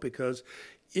a boat, because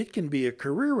it can be a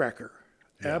career wrecker.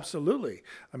 Yeah. Absolutely.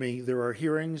 I mean, there are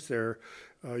hearings.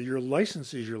 Your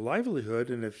license is your livelihood,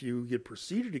 and if you get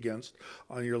proceeded against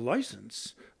on your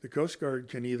license, the Coast Guard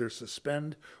can either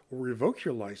suspend or revoke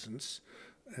your license,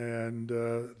 and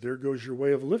there goes your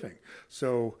way of living.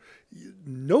 So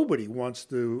nobody wants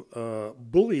to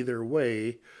bully their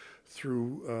way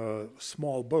through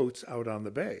small boats out on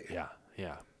the bay.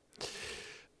 Yeah.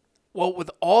 Well,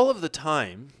 with all of the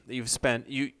time that you've spent,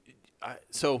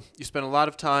 so you spent a lot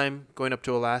of time going up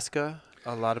to Alaska,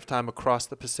 a lot of time across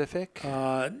the Pacific.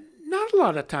 Not a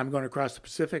lot of time going across the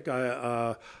Pacific.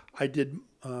 I did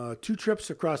 2 trips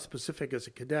across the Pacific as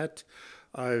a cadet.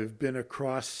 I've been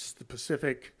across the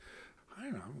Pacific, I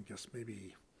don't know, I guess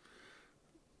maybe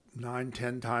 9,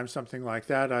 10 times, something like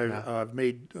that. I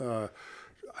made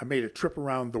a trip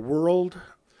around the world.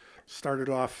 Started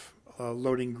off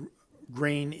loading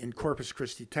grain in Corpus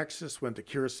Christi, Texas. Went to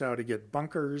Curacao to get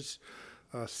bunkers.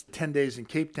 10 days in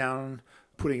Cape Town,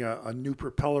 putting a new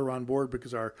propeller on board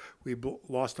because we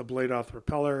lost a blade off the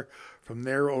propeller. From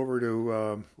there over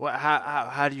to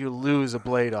How do you lose a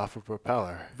blade off a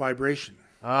propeller? vibration.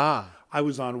 Ah, I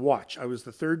was on watch. I was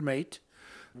the 3rd mate.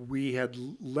 We had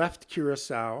left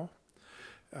Curacao.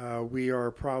 We are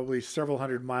probably several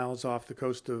hundred miles off the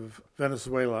coast of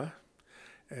Venezuela.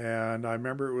 And I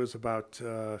remember it was about,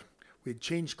 we'd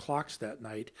changed clocks that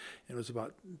night. And it was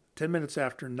about 10 minutes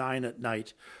after 9 at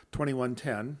night,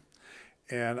 21:10.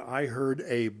 And I heard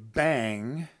a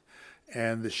bang,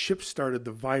 and the ship started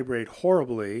to vibrate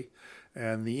horribly.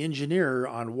 And the engineer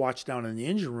on watch down in the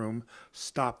engine room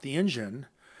stopped the engine.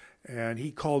 And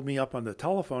he called me up on the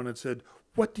telephone and said,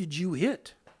 "What did you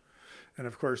hit?" And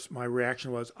of course, my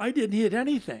reaction was, "I didn't hit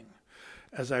anything."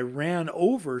 As I ran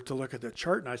over to look at the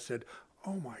chart, and I said,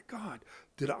 "Oh my God,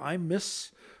 did I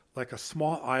miss like a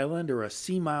small island or a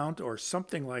seamount or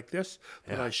something like this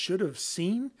that I should have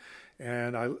seen?"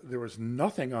 And there was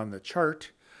nothing on the chart.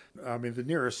 I mean, the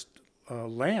nearest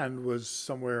land was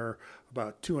somewhere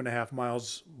about 2.5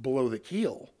 miles below the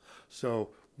keel.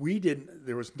 So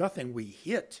there was nothing we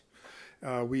hit.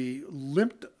 We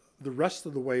limped the rest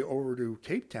of the way over to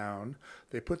Cape Town.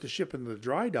 They put the ship in the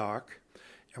dry dock,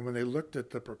 and when they looked at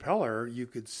the propeller, you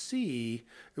could see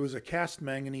it was a cast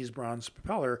manganese bronze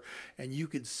propeller, and you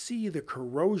could see the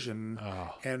corrosion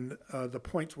and the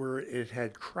points where it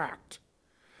had cracked.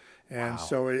 And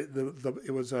so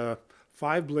it was a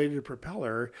 5-bladed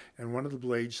propeller, and one of the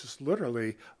blades just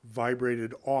literally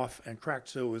vibrated off and cracked.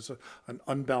 So it was an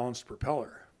unbalanced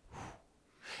propeller.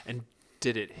 and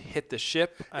did it hit the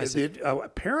ship? It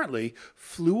apparently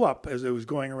flew up as it was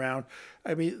going around.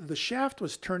 I mean, the shaft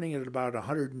was turning at about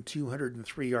 102,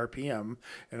 103 RPM,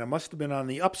 and it must have been on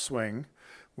the upswing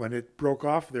when it broke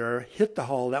off there, hit the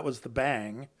hull. That was the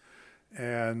bang.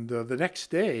 And the next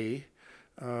day...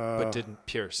 but didn't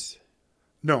pierce.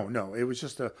 No, it was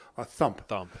just a thump.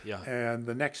 Yeah. And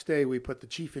the next day we put the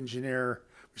chief engineer...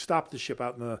 We stopped the ship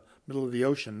out in the middle of the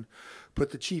ocean, put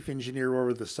the chief engineer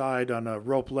over the side on a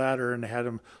rope ladder and had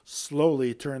him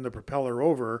slowly turn the propeller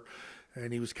over.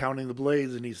 And he was counting the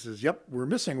blades, and he says, "Yep, we're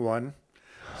missing one."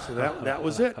 So that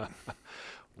was it.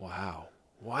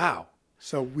 Wow.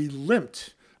 So we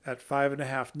limped at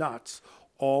 5.5 knots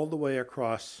all the way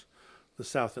across the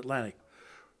South Atlantic.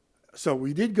 So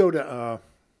we did go to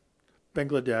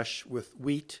Bangladesh with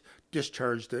wheat,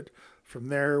 discharged it. From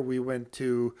there, we went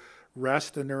to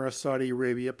Ras Tanura, Saudi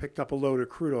Arabia, picked up a load of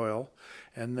crude oil,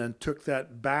 and then took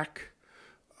that back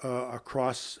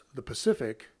across the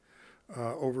Pacific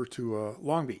over to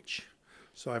Long Beach.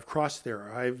 So I've crossed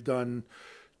there. I've done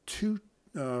 2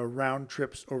 round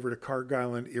trips over to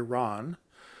Kargil in Iran,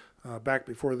 back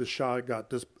before the Shah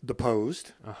got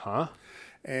deposed.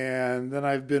 And then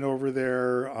I've been over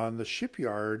there on the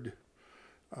shipyard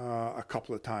a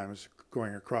couple of times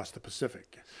going across the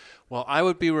Pacific. Well, I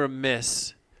would be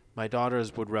remiss. My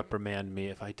daughters would reprimand me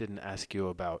if I didn't ask you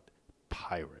about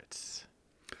pirates.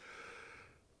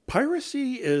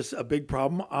 Piracy is a big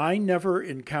problem. I never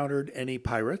encountered any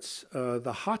pirates.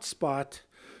 The hot spot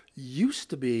used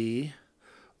to be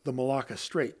the Malacca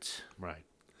Straits. Right.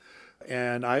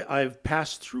 And I've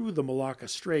passed through the Malacca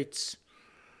Straits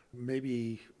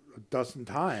maybe a dozen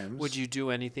times. Would you do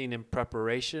anything in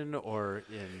preparation or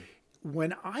in...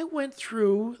 When I went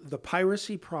through, the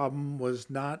piracy problem was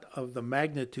not of the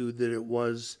magnitude that it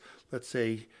was, let's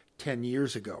say, 10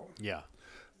 years ago. Yeah.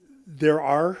 There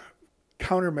are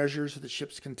countermeasures that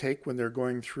ships can take when they're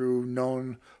going through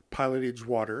known pilotage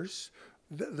waters.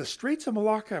 The Straits of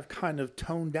Malacca have kind of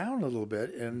toned down a little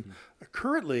bit, and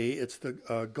currently it's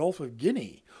the Gulf of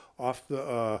Guinea off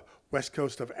the west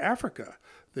coast of Africa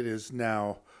that is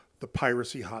now the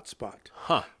piracy hotspot.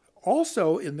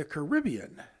 Also in the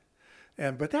Caribbean.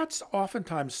 But that's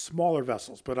oftentimes smaller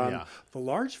vessels. But on the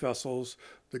large vessels,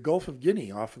 the Gulf of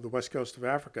Guinea off of the west coast of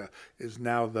Africa is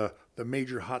now the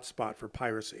major hotspot for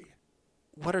piracy.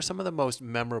 What are some of the most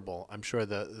memorable? I'm sure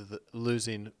the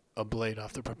losing a blade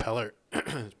off the propeller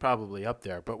is probably up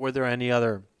there. But were there any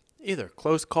other either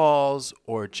close calls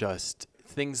or just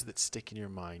things that stick in your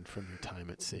mind from your time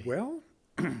at sea? Well,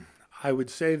 I would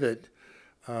say that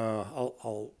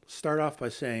I'll start off by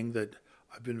saying that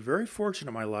I've been very fortunate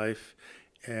in my life,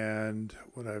 and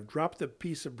when I've dropped a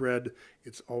piece of bread,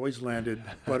 it's always landed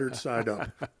buttered side up.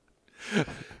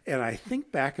 And I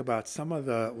think back about some of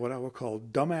the what I will call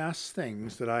dumbass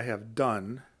things that I have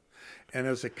done. And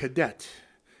as a cadet,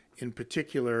 in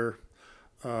particular,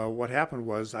 what happened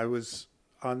was I was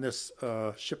on this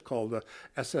ship called the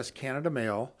SS Canada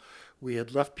Mail. We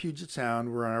had left Puget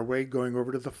Sound. We're on our way going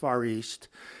over to the Far East.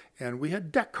 And we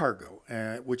had deck cargo,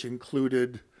 which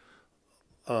included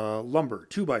lumber,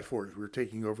 2x4s. We were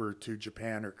taking over to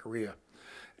Japan or Korea.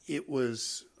 It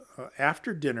was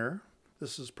after dinner.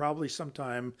 This is probably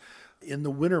sometime in the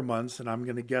winter months, and I'm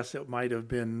going to guess it might have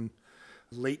been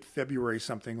late February,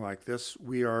 something like this.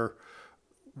 We are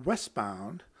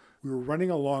westbound. We were running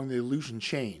along the Aleutian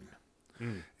Chain,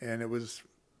 and it was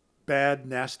bad,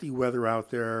 nasty weather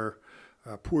out there,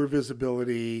 poor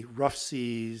visibility, rough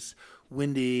seas,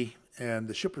 windy, and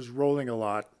the ship was rolling a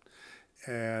lot.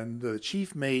 And the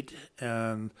chief mate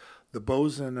and the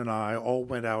bosun and I all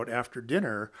went out after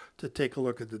dinner to take a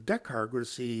look at the deck cargo to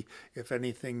see if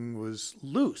anything was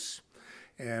loose.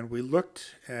 And we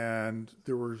looked, and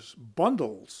there was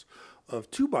bundles of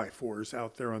 2x4s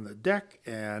out there on the deck,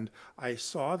 and I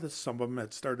saw that some of them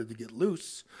had started to get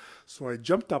loose. So I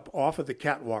jumped up off of the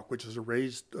catwalk, which is a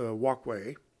raised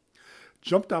walkway,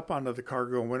 jumped up onto the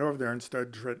cargo and went over there and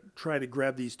started to try to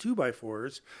grab these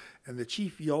 2x4s. And the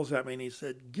chief yells at me and he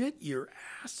said, "Get your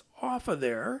ass off of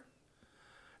there."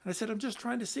 And I said, "I'm just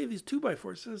trying to save these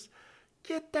 2x4s. He says,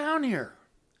 "Get down here."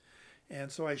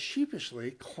 And so I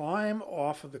sheepishly climb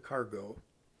off of the cargo,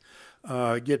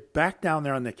 get back down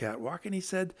there on the catwalk. And he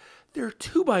said, "They're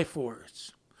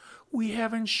 2x4s. We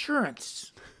have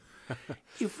insurance.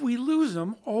 If we lose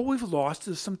them, all we've lost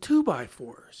is some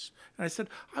 2x4s. And I said,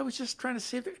 "I was just trying to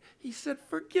save it." He said,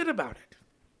 "Forget about it."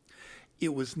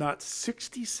 It was not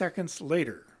 60 seconds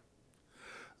later.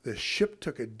 The ship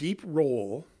took a deep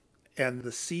roll, and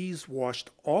the seas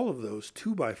washed all of those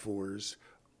 2x4s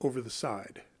over the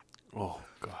side. Oh,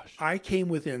 gosh. I came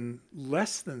within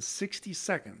less than 60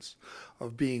 seconds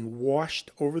of being washed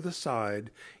over the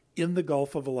side in the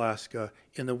Gulf of Alaska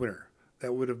in the winter.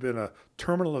 That would have been a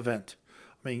terminal event.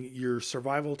 I mean, your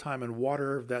survival time in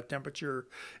water of that temperature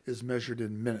is measured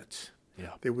in minutes.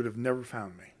 Yeah. They would have never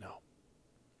found me. No.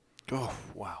 Oh,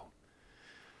 wow.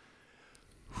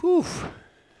 Whew.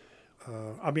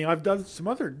 I've done some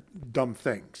other dumb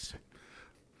things.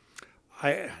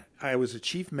 I was a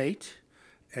chief mate,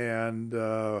 and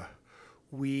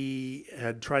we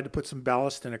had tried to put some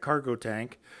ballast in a cargo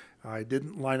tank. I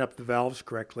didn't line up the valves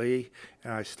correctly,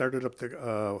 and I started up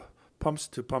the pumps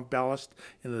to pump ballast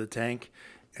into the tank,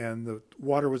 and the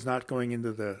water was not going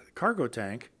into the cargo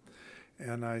tank.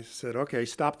 And I said, "Okay,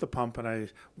 stop the pump." And I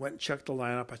went and checked the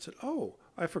lineup. I said, "Oh,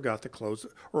 I forgot to close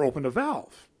or open a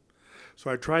valve."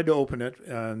 So I tried to open it,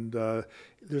 and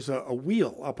there's a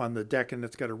wheel up on the deck, and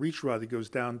it's got a reach rod that goes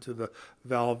down to the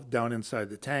valve down inside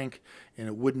the tank, and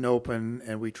it wouldn't open.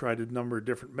 And we tried a number of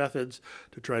different methods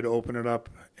to try to open it up,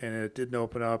 and it didn't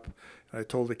open up. And I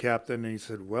told the captain, and he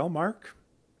said, "Well, Mark,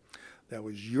 that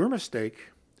was your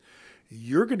mistake.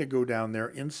 You're going to go down there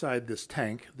inside this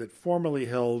tank that formerly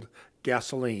held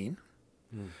gasoline.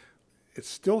 It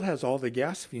still has all the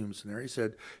gas fumes in there." He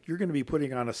said, "You're going to be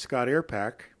putting on a Scott Air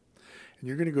Pack, and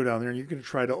you're going to go down there and you're going to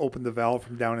try to open the valve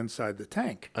from down inside the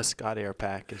tank." A Scott Air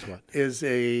Pack is what?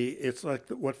 It's like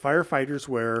what firefighters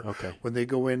wear Okay. when they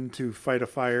go in to fight a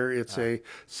fire. It's a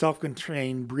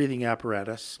self-contained breathing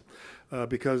apparatus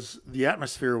because the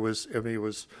atmosphere was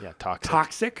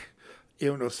toxic.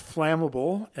 It was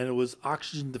flammable, and it was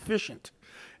oxygen deficient.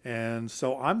 And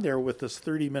so I'm there with this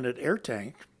 30-minute air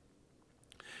tank,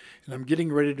 and I'm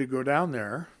getting ready to go down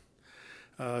there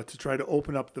to try to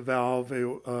open up the valve.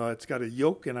 It's got a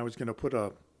yoke, and I was going to put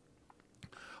a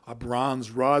bronze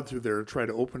rod through there to try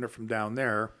to open it from down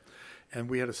there. And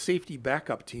we had a safety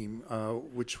backup team,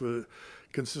 which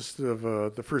consisted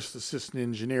of the first assistant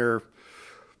engineer,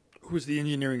 who was the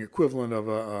engineering equivalent of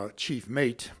a chief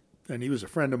mate, and he was a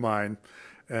friend of mine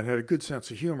and had a good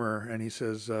sense of humor. And he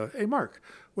says, "Hey, Mark,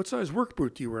 what size work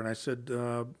boot do you wear?" And I said,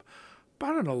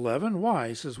 "About an 11. Why?"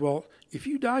 He says, "Well, if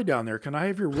you die down there, can I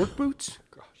have your work boots?"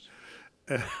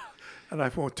 Gosh. And I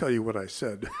won't tell you what I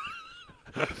said.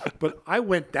 But I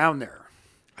went down there.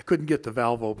 I couldn't get the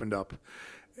valve opened up.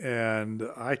 And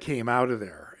I came out of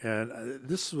there. And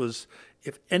this was,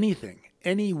 if anything,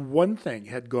 any one thing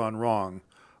had gone wrong,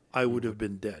 I would have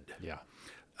been dead. Yeah.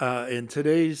 In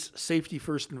today's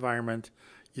safety-first environment,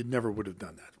 you never would have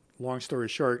done that. Long story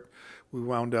short, we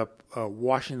wound up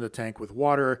washing the tank with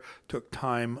water, took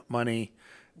time, money.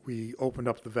 We opened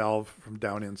up the valve from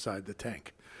down inside the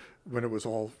tank. when it was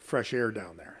all fresh air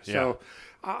down there. So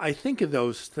I think of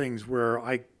those things where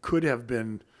I could have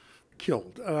been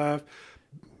killed.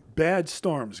 Bad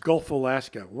storms, Gulf of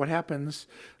Alaska. What happens?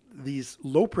 These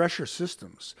low pressure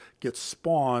systems get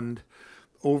spawned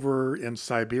over in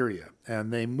Siberia,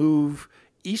 and they move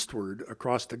eastward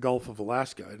across the Gulf of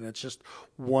Alaska, and it's just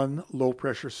one low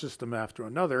pressure system after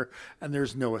another, and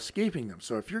there's no escaping them.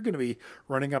 So if you're going to be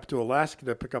running up to Alaska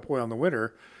to pick up oil in the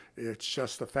winter, it's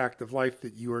just a fact of life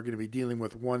that you are going to be dealing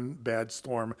with one bad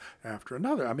storm after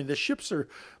another. I mean, the ships are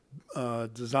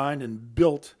designed and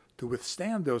built to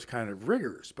withstand those kind of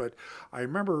rigors. But I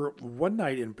remember one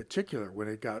night in particular when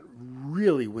it got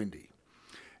really windy.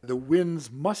 The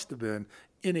winds must have been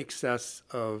in excess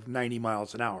of 90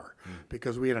 miles an hour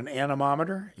because we had an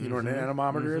anemometer. You know what an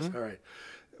anemometer is? All right.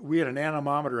 We had an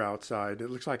anemometer outside. It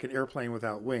looks like an airplane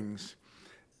without wings.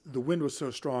 The wind was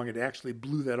so strong it actually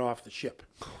blew that off the ship.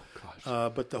 Oh,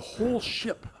 gosh. But the whole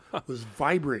ship was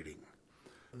vibrating.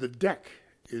 The deck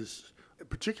is,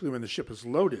 particularly when the ship is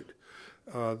loaded,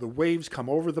 the waves come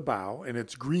over the bow, and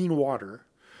it's green water,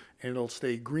 and it'll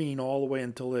stay green all the way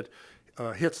until it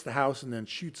hits the house and then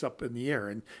shoots up in the air,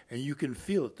 and you can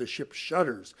feel it. The ship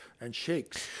shudders and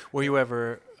shakes. Were you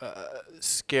ever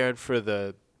scared for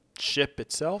the ship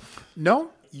itself?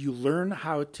 No, you learn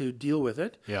how to deal with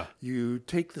it. Yeah. You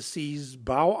take the seas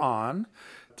bow on,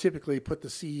 typically put the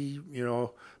sea,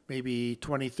 maybe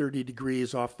 20, 30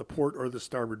 degrees off the port or the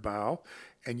starboard bow,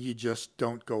 and you just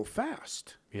don't go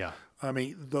fast. Yeah. I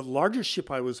mean, the largest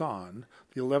ship I was on,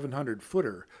 the 1,100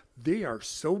 footer, they are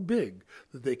so big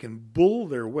that they can bull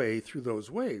their way through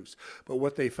those waves. But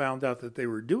what they found out that they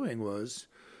were doing was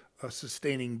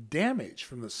sustaining damage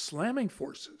from the slamming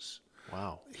forces.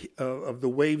 Wow. Of the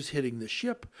waves hitting the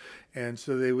ship. And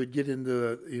so they would get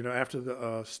into, after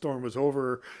the storm was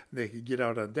over, they could get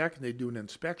out on deck and they'd do an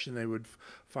inspection. They would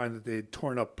find that they'd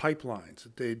torn up pipelines,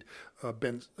 that they'd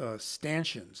bent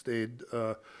stanchions.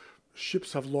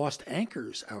 Ships have lost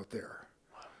anchors out there.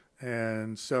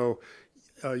 And so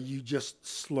you just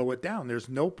slow it down. There's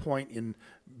no point in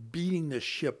beating the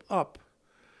ship up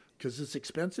because it's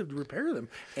expensive to repair them,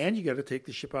 and you got to take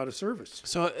the ship out of service.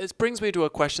 So it brings me to a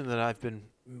question that I've been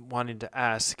wanting to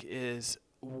ask is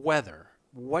weather.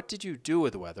 What did you do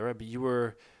with weather? I mean, you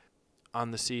were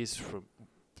on the seas from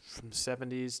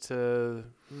 70s to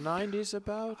 90s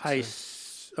about? I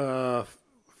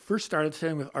first started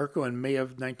sailing with Arco in May of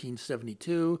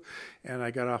 1972, and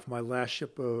I got off my last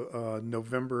ship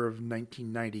November of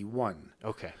 1991.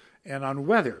 Okay. And on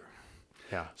weather,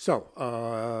 Yeah.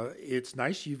 so it's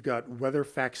nice. You've got weather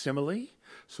facsimile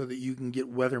so that you can get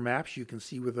weather maps. You can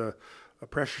see where the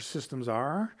pressure systems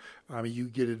are. You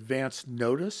get advanced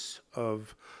notice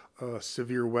of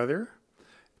severe weather.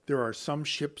 There are some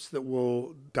ships that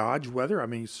will dodge weather. I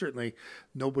mean, certainly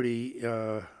nobody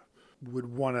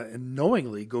would want to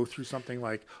knowingly go through something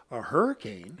like a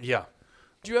hurricane. Yeah.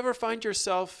 Do you ever find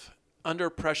yourself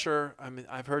under pressure? I mean,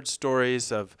 I've heard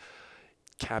stories of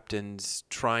captains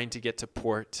trying to get to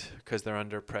port because they're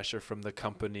under pressure from the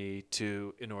company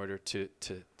in order to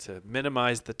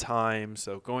minimize the time.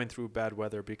 So going through bad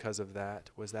weather because of that.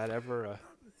 Was that ever a...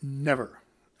 Never.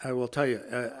 I will tell you,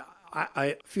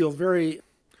 I feel very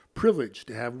privileged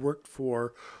to have worked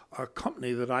for a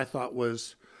company that I thought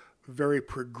was very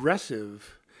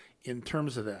progressive in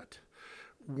terms of that.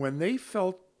 When they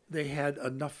felt they had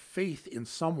enough faith in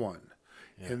someone,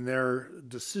 in their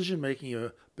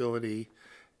decision-making ability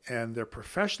and their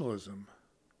professionalism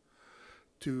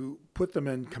to put them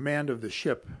in command of the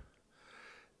ship,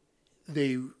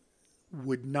 they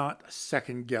would not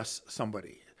second-guess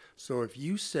somebody. So if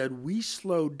you said, we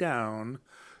slowed down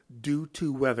due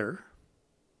to weather,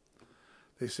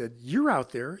 they said, you're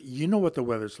out there, you know what the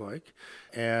weather's like,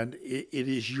 and it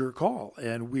is your call,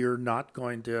 and we're not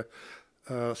going to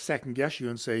second-guess you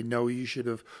and say, no, you should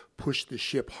have pushed the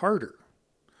ship harder.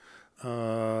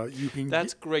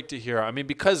 That's great to hear. I mean,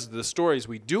 because the stories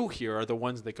we do hear are the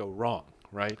ones that go wrong,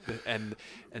 right? And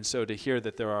so to hear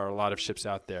that there are a lot of ships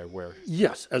out there where...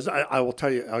 Yes, as I will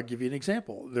tell you, I'll give you an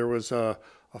example. There was a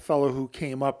fellow who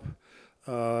came up.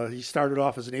 He started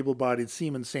off as an able-bodied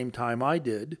seaman same time I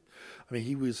did. I mean,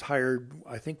 he was hired,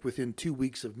 I think, within 2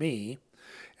 weeks of me,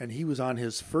 and he was on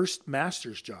his first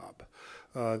master's job.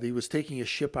 He was taking a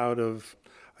ship out of,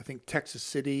 I think, Texas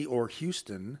City or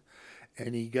Houston,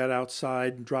 and he got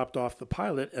outside and dropped off the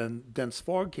pilot, and dense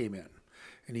fog came in.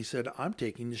 And he said, I'm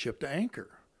taking the ship to anchor.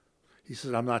 He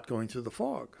said, I'm not going through the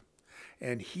fog.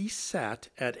 And he sat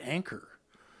at anchor.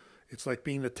 It's like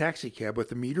being in the taxi cab with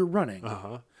the meter running.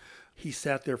 Uh-huh. He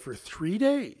sat there for 3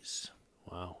 days.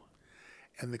 Wow.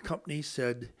 And the company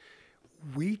said,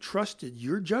 we trusted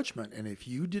your judgment. And if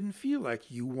you didn't feel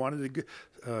like you wanted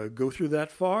to go through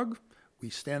that fog, we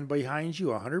stand behind you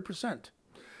 100%.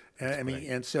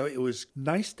 And so it was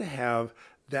nice to have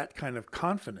that kind of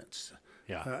confidence.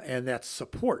 Yeah. And that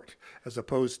support, as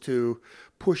opposed to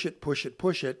push it,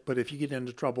 but if you get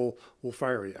into trouble, we'll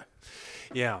fire you.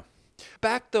 Yeah.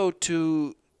 Back, though,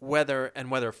 to weather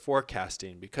and weather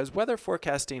forecasting, because weather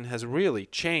forecasting has really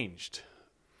changed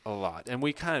a lot. And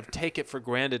we kind of take it for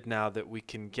granted now that we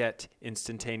can get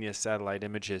instantaneous satellite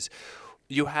images.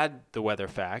 You had the weather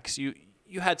facts. You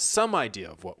had some idea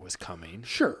of what was coming.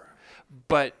 Sure.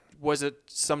 But was it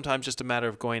sometimes just a matter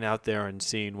of going out there and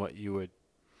seeing what you would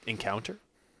encounter?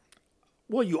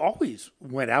 Well, you always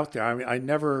went out there. I mean, I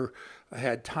never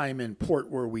had time in port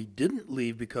where we didn't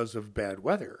leave because of bad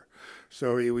weather.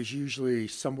 So it was usually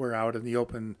somewhere out in the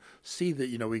open sea that,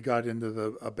 we got into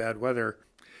the bad weather.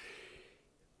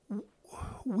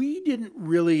 We didn't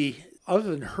really,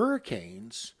 other than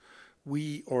hurricanes,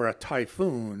 or a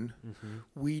typhoon,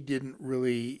 we didn't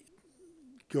really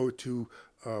go to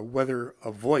weather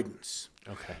avoidance.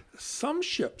 Okay. Some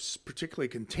ships, particularly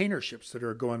container ships that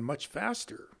are going much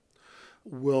faster,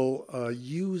 will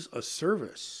use a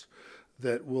service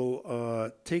that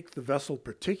will take the vessel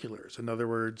particulars. In other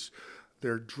words,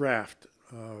 their draft,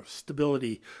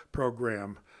 stability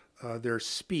program, their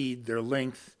speed, their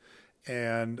length,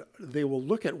 and they will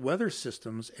look at weather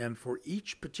systems, and for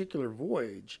each particular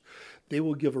voyage, they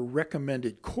will give a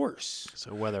recommended course.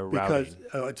 So weather routing.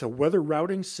 Because it's a weather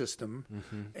routing system,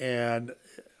 and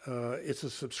it's a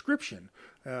subscription.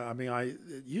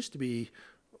 It used to be,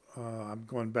 I'm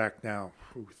going back now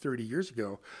 30 years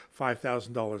ago,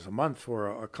 $5,000 a month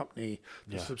for a company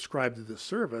to subscribe to the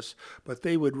service. But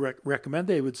they would recommend,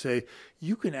 they would say,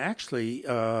 you can actually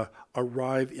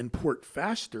arrive in port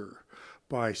faster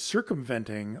by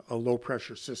circumventing a low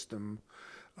pressure system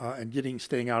and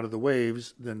staying out of the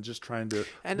waves than just trying to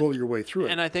bull your way through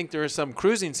it. And I think there are some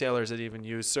cruising sailors that even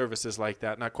use services like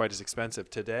that, not quite as expensive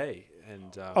today.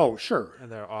 And sure. And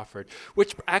they're offered,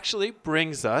 which actually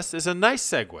brings us, is a nice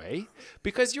segue,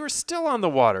 because you're still on the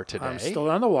water today. I'm still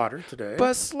on the water today.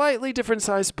 But slightly different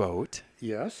size boat.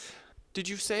 Yes. Did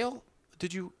you sail?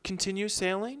 Did you continue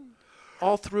sailing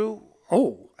all through?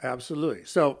 Oh, absolutely.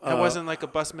 So it wasn't like a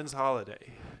busman's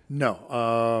holiday.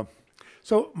 No.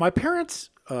 So my parents,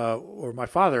 or my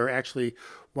father, actually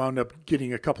wound up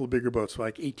getting a couple of bigger boats,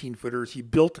 like 18-footers. He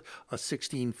built a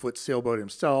 16-foot sailboat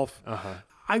himself.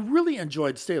 I really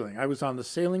enjoyed sailing. I was on the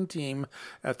sailing team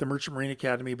at the Merchant Marine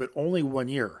Academy, but only 1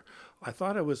 year. I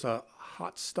thought I was a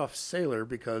hot stuff sailor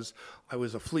because I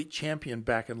was a fleet champion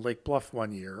back in Lake Bluff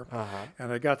 1 year.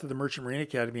 And I got to the Merchant Marine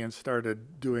Academy and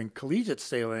started doing collegiate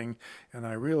sailing, and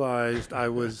I realized I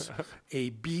was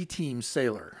a B-team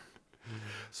sailor.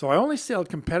 So I only sailed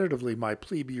competitively my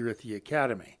plebe year at the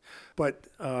academy. But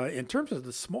in terms of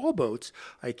the small boats,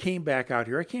 I came back out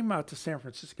here. I came out to San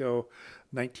Francisco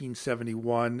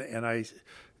 1971, and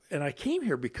I came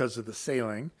here because of the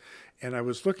sailing, and I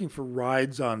was looking for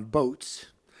rides on boats.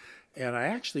 And I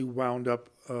actually wound up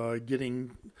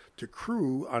getting to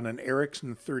crew on an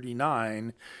Erickson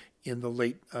 39 in the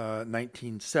late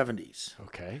 1970s.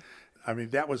 Okay. I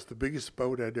mean, that was the biggest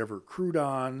boat I'd ever crewed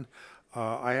on.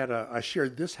 I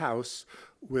shared this house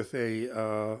with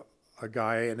a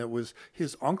guy, and it was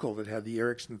his uncle that had the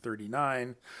Erickson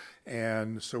 39,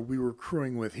 and so we were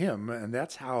crewing with him, and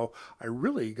that's how I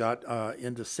really got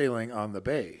into sailing on the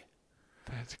bay.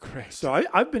 That's great. So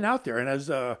I've been out there, and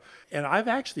I've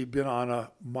actually been on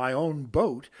my own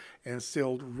boat and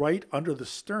sailed right under the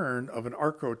stern of an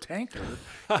Arco tanker,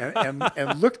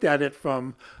 and looked at it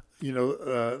from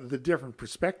the different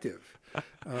perspective.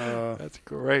 That's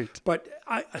great. But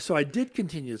I did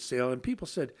continue to sail, and people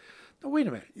said, "No, wait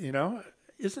a minute,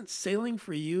 isn't sailing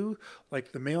for you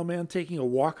like the mailman taking a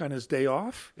walk on his day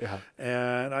off?" Yeah.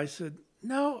 And I said,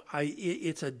 "No,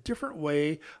 it's a different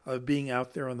way of being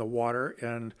out there on the water,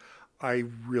 and I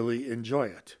really enjoy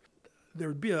it. There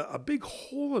would be a big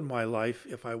hole in my life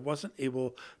if I wasn't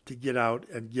able to get out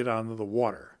and get onto the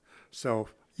water." So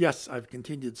yes, I've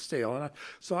continued to sail, and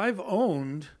so I've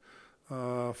owned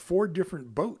 4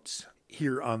 different boats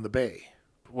here on the bay.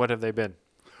 What have they been?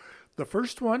 The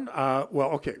first one, I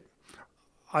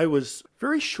was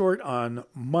very short on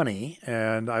money,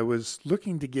 and I was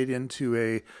looking to get into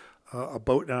a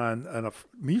boat, and a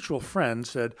mutual friend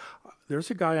said, "There's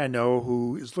a guy I know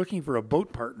who is looking for a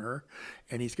boat partner,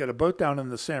 and he's got a boat down in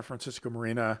the San Francisco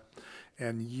Marina,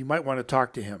 and you might want to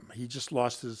talk to him. He just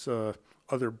lost his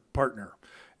other partner."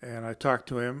 And I talked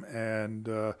to him, and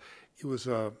it was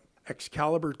a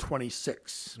Excalibur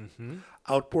 26,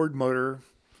 outboard motor,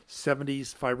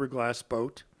 70s fiberglass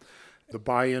boat. The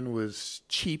buy-in was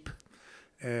cheap,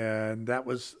 and that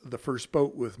was the first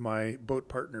boat with my boat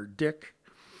partner, Dick.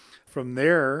 From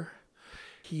there,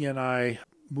 he and I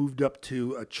moved up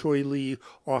to a Choi Lee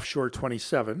Offshore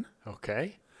 27,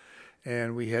 Okay.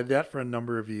 and we had that for a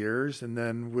number of years. And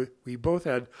then we both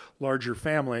had larger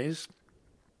families,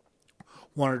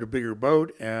 wanted a bigger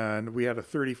boat, and we had a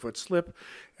 30-foot slip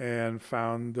and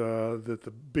found that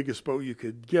the biggest boat you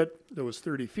could get that was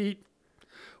 30 feet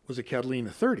was a Catalina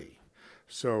 30.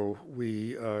 So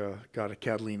we got a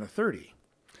Catalina 30.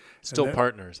 Still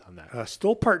partners on that.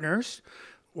 Still partners.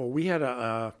 Well, we had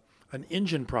an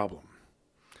engine problem.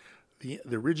 The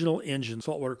original engine,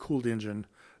 saltwater cooled engine,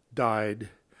 died,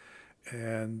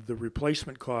 and the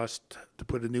replacement cost to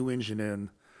put a new engine in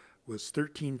was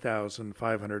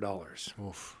 $13,500.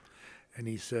 Oof. And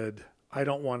he said, I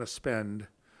don't want to spend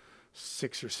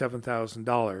 $6,000 or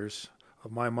 $7,000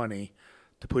 of my money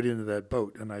to put into that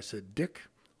boat. And I said, Dick,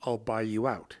 I'll buy you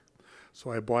out.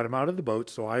 So I bought him out of the boat.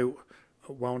 So I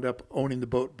wound up owning the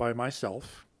boat by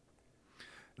myself.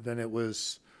 Then it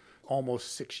was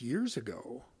almost 6 years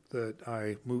ago that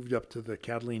I moved up to the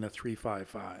Catalina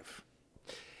 355.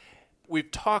 We've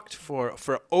talked for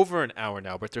over an hour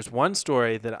now, but there's one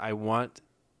story that I want.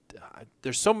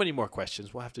 There's so many more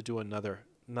questions. We'll have to do another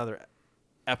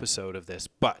episode of this.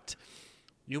 But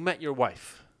you met your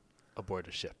wife aboard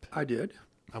a ship. I did.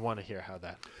 I want to hear how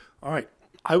that. All right.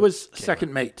 I was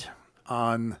second mate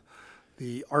on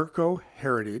the Arco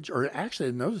Heritage, or actually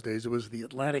in those days it was the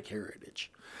Atlantic Heritage.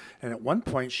 And at one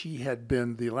point the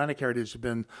Atlantic Heritage had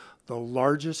been the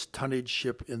largest tonnage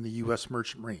ship in the U.S.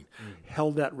 Merchant Marine.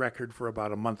 Held that record for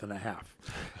about a month and a half.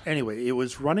 Anyway, it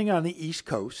was running on the East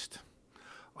Coast.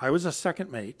 I was a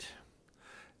second mate,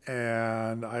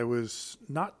 and I was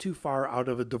not too far out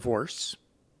of a divorce.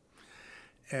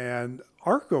 And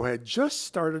Arco had just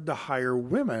started to hire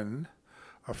women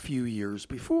a few years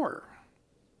before.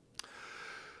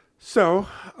 So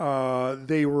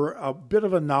they were a bit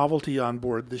of a novelty on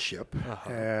board the ship,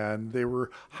 and they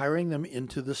were hiring them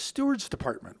into the steward's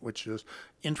department, which is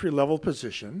entry-level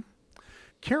position.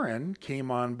 Karen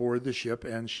came on board the ship,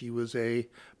 and she was a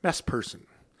mess person.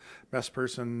 Mess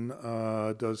person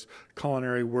does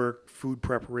culinary work, food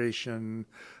preparation,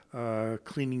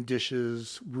 cleaning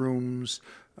dishes, rooms,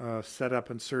 set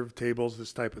up and serve tables,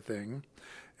 this type of thing.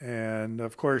 And,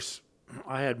 of course,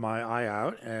 I had my eye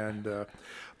out, and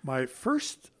my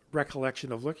first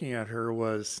recollection of looking at her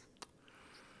was,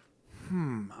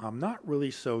 I'm not really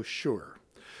so sure.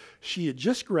 She had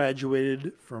just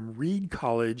graduated from Reed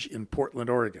College in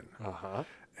Portland, Oregon.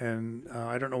 And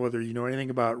I don't know whether you know anything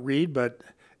about Reed, but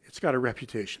it's got a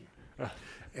reputation.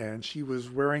 And she was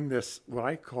wearing this, what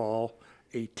I call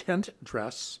a tent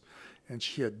dress, and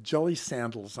she had jelly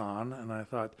sandals on, and I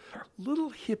thought,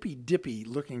 little hippy-dippy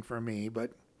looking for me,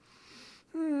 but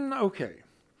okay.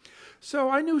 So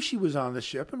I knew she was on the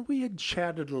ship, and we had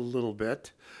chatted a little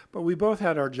bit, but we both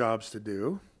had our jobs to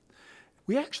do.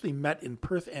 We actually met in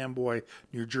Perth Amboy,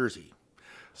 New Jersey.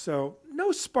 So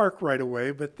no spark right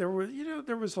away, but there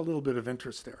was a little bit of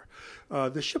interest there.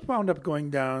 The ship wound up going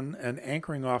down and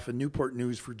anchoring off in Newport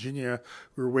News, Virginia.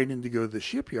 We were waiting to go to the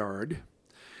shipyard,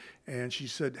 and she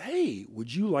said, hey,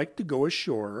 would you like to go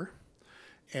ashore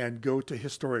and go to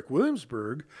historic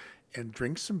Williamsburg and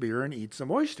drink some beer and eat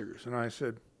some oysters? And I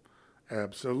said,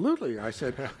 absolutely. I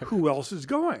said, who else is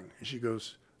going? And she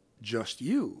goes, just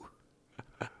you.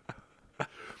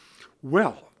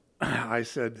 Well, I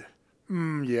said,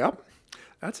 yeah,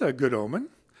 that's a good omen.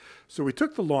 So we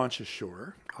took the launch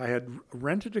ashore. I had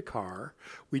rented a car.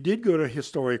 We did go to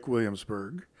historic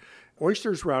Williamsburg.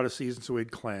 Oysters were out of season, so we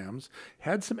had clams,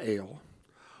 had some ale,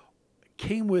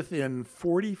 came within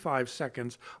 45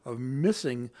 seconds of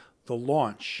missing the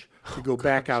launch to go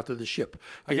back out to the ship.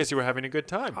 I guess you were having a good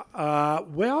time.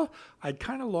 Well, I'd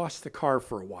kind of lost the car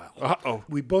for a while. Uh-oh.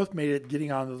 We both made it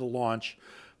getting onto the launch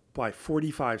by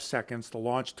 45 seconds. The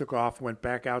launch took off, went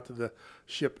back out to the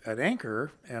ship at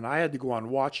anchor, and I had to go on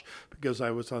watch because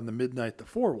I was on the midnight to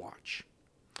 4 watch.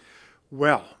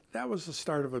 Well, that was the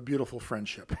start of a beautiful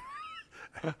friendship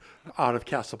out of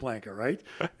Casablanca, right?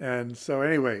 And so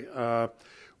anyway,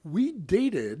 we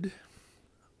dated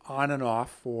on and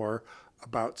off for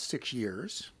about 6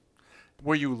 years.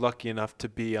 Were you lucky enough to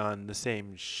be on the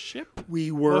same ship?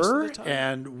 We most of were, the time?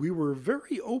 and we were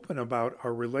very open about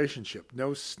our relationship.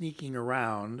 No sneaking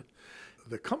around.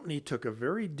 The company took a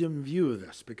very dim view of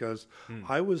this because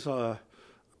I was a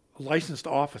licensed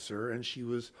officer and she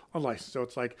was unlicensed. So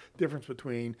it's like difference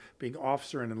between being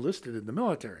officer and enlisted in the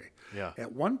military. Yeah.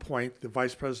 At one point, the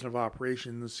vice president of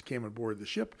operations came aboard the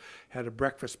ship, had a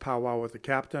breakfast powwow with the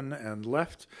captain and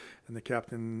left. And the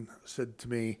captain said to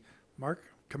me, Mark,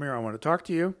 come here, I want to talk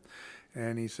to you.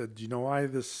 And he said, do you know why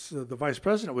the vice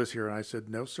president was here? And I said,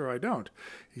 no, sir, I don't.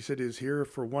 He said, he's here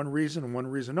for one reason and one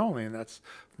reason only. And that's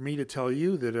for me to tell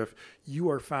you that if you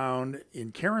are found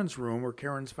in Karen's room or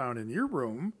Karen's found in your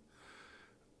room,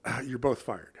 you're both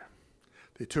fired.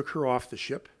 They took her off the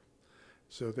ship.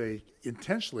 So they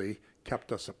intentionally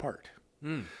kept us apart.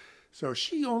 So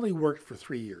she only worked for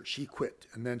 3 years. She quit.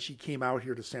 And then she came out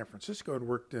here to San Francisco and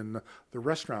worked in the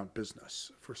restaurant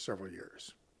business for several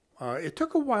years. It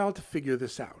took a while to figure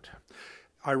this out.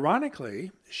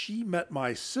 Ironically, she met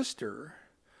my sister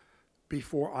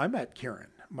before I met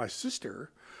Karen. My sister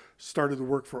started to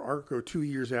work for ARCO 2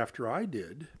 years after I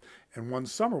did. And one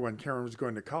summer when Karen was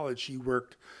going to college, she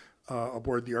worked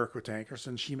aboard the ARCO tankers,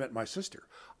 and she met my sister.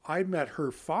 I met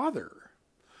her father,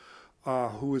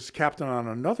 who was captain on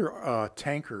another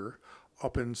tanker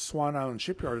up in Swan Island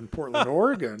Shipyard in Portland,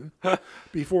 Oregon,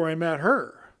 before I met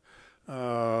her.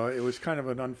 It was kind of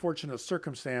an unfortunate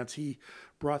circumstance. He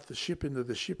brought the ship into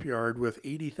the shipyard with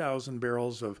 80,000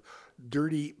 barrels of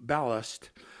dirty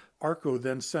ballast. ARCO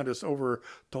then sent us over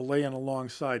to lay in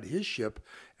alongside his ship,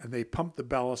 and they pumped the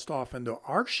ballast off into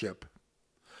our ship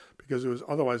because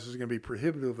otherwise it was going to be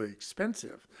prohibitively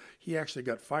expensive. He actually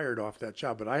got fired off that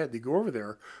job, but I had to go over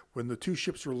there when the two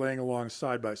ships were laying along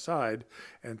side by side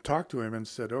and talk to him and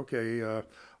said, okay,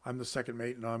 I'm the second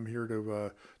mate and I'm here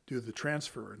to do the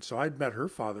transfer. And so I'd met her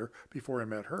father before I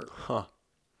met her. Huh.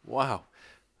 Wow.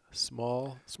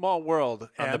 Small world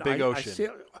on the big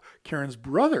ocean. Karen's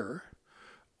brother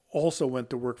also went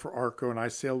to work for ARCO, and I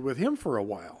sailed with him for a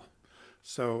while.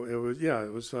 So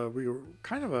we were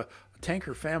kind of a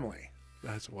tanker family.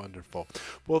 That's wonderful.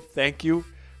 Well, thank you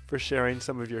for sharing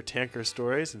some of your tanker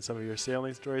stories and some of your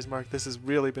sailing stories, Mark. This has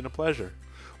really been a pleasure.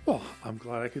 Well, I'm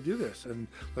glad I could do this, and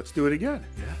let's do it again.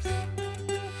 Yes.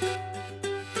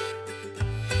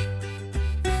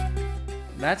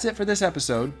 That's it for this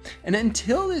episode. And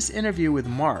until this interview with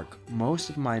Mark,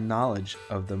 most of my knowledge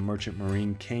of the Merchant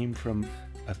Marine came from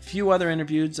a few other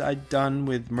interviews I'd done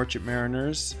with merchant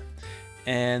mariners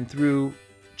and through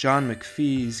John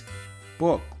McPhee's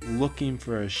book, Looking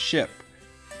for a Ship,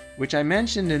 which I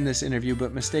mentioned in this interview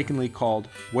but mistakenly called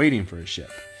Waiting for a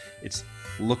Ship. It's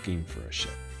Looking for a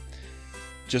Ship.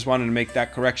 Just wanted to make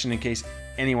that correction in case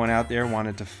anyone out there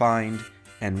wanted to find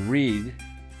and read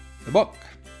the book.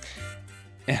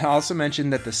 And I also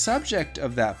mentioned that the subject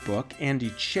of that book, Andy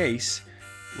Chase,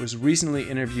 was recently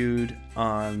interviewed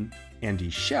on Andy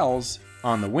Schell's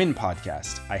On the Wind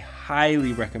podcast. I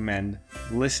highly recommend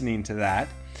listening to that.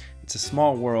 It's a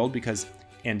small world because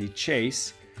Andy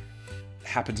Chase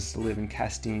happens to live in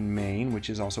Castine, Maine, which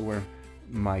is also where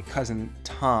my cousin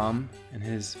Tom and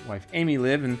his wife Amy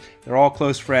live, and they're all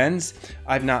close friends.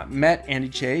 I've not met Andy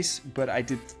Chase, but I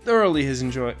did thoroughly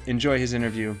enjoy his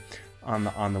interview on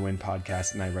the On the Wind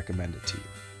podcast, and I recommend it to you.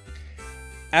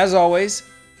 As always,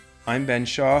 I'm Ben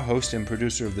Shaw, host and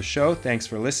producer of the show. Thanks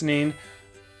for listening.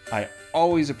 I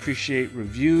always appreciate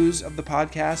reviews of the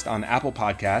podcast on Apple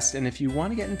Podcasts, and if you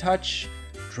want to get in touch,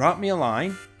 drop me a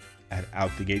line at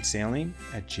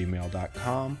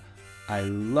outthegatesailing@gmail.com. I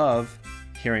love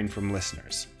hearing from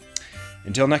listeners.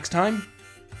 Until next time,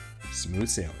 smooth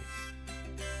sailing.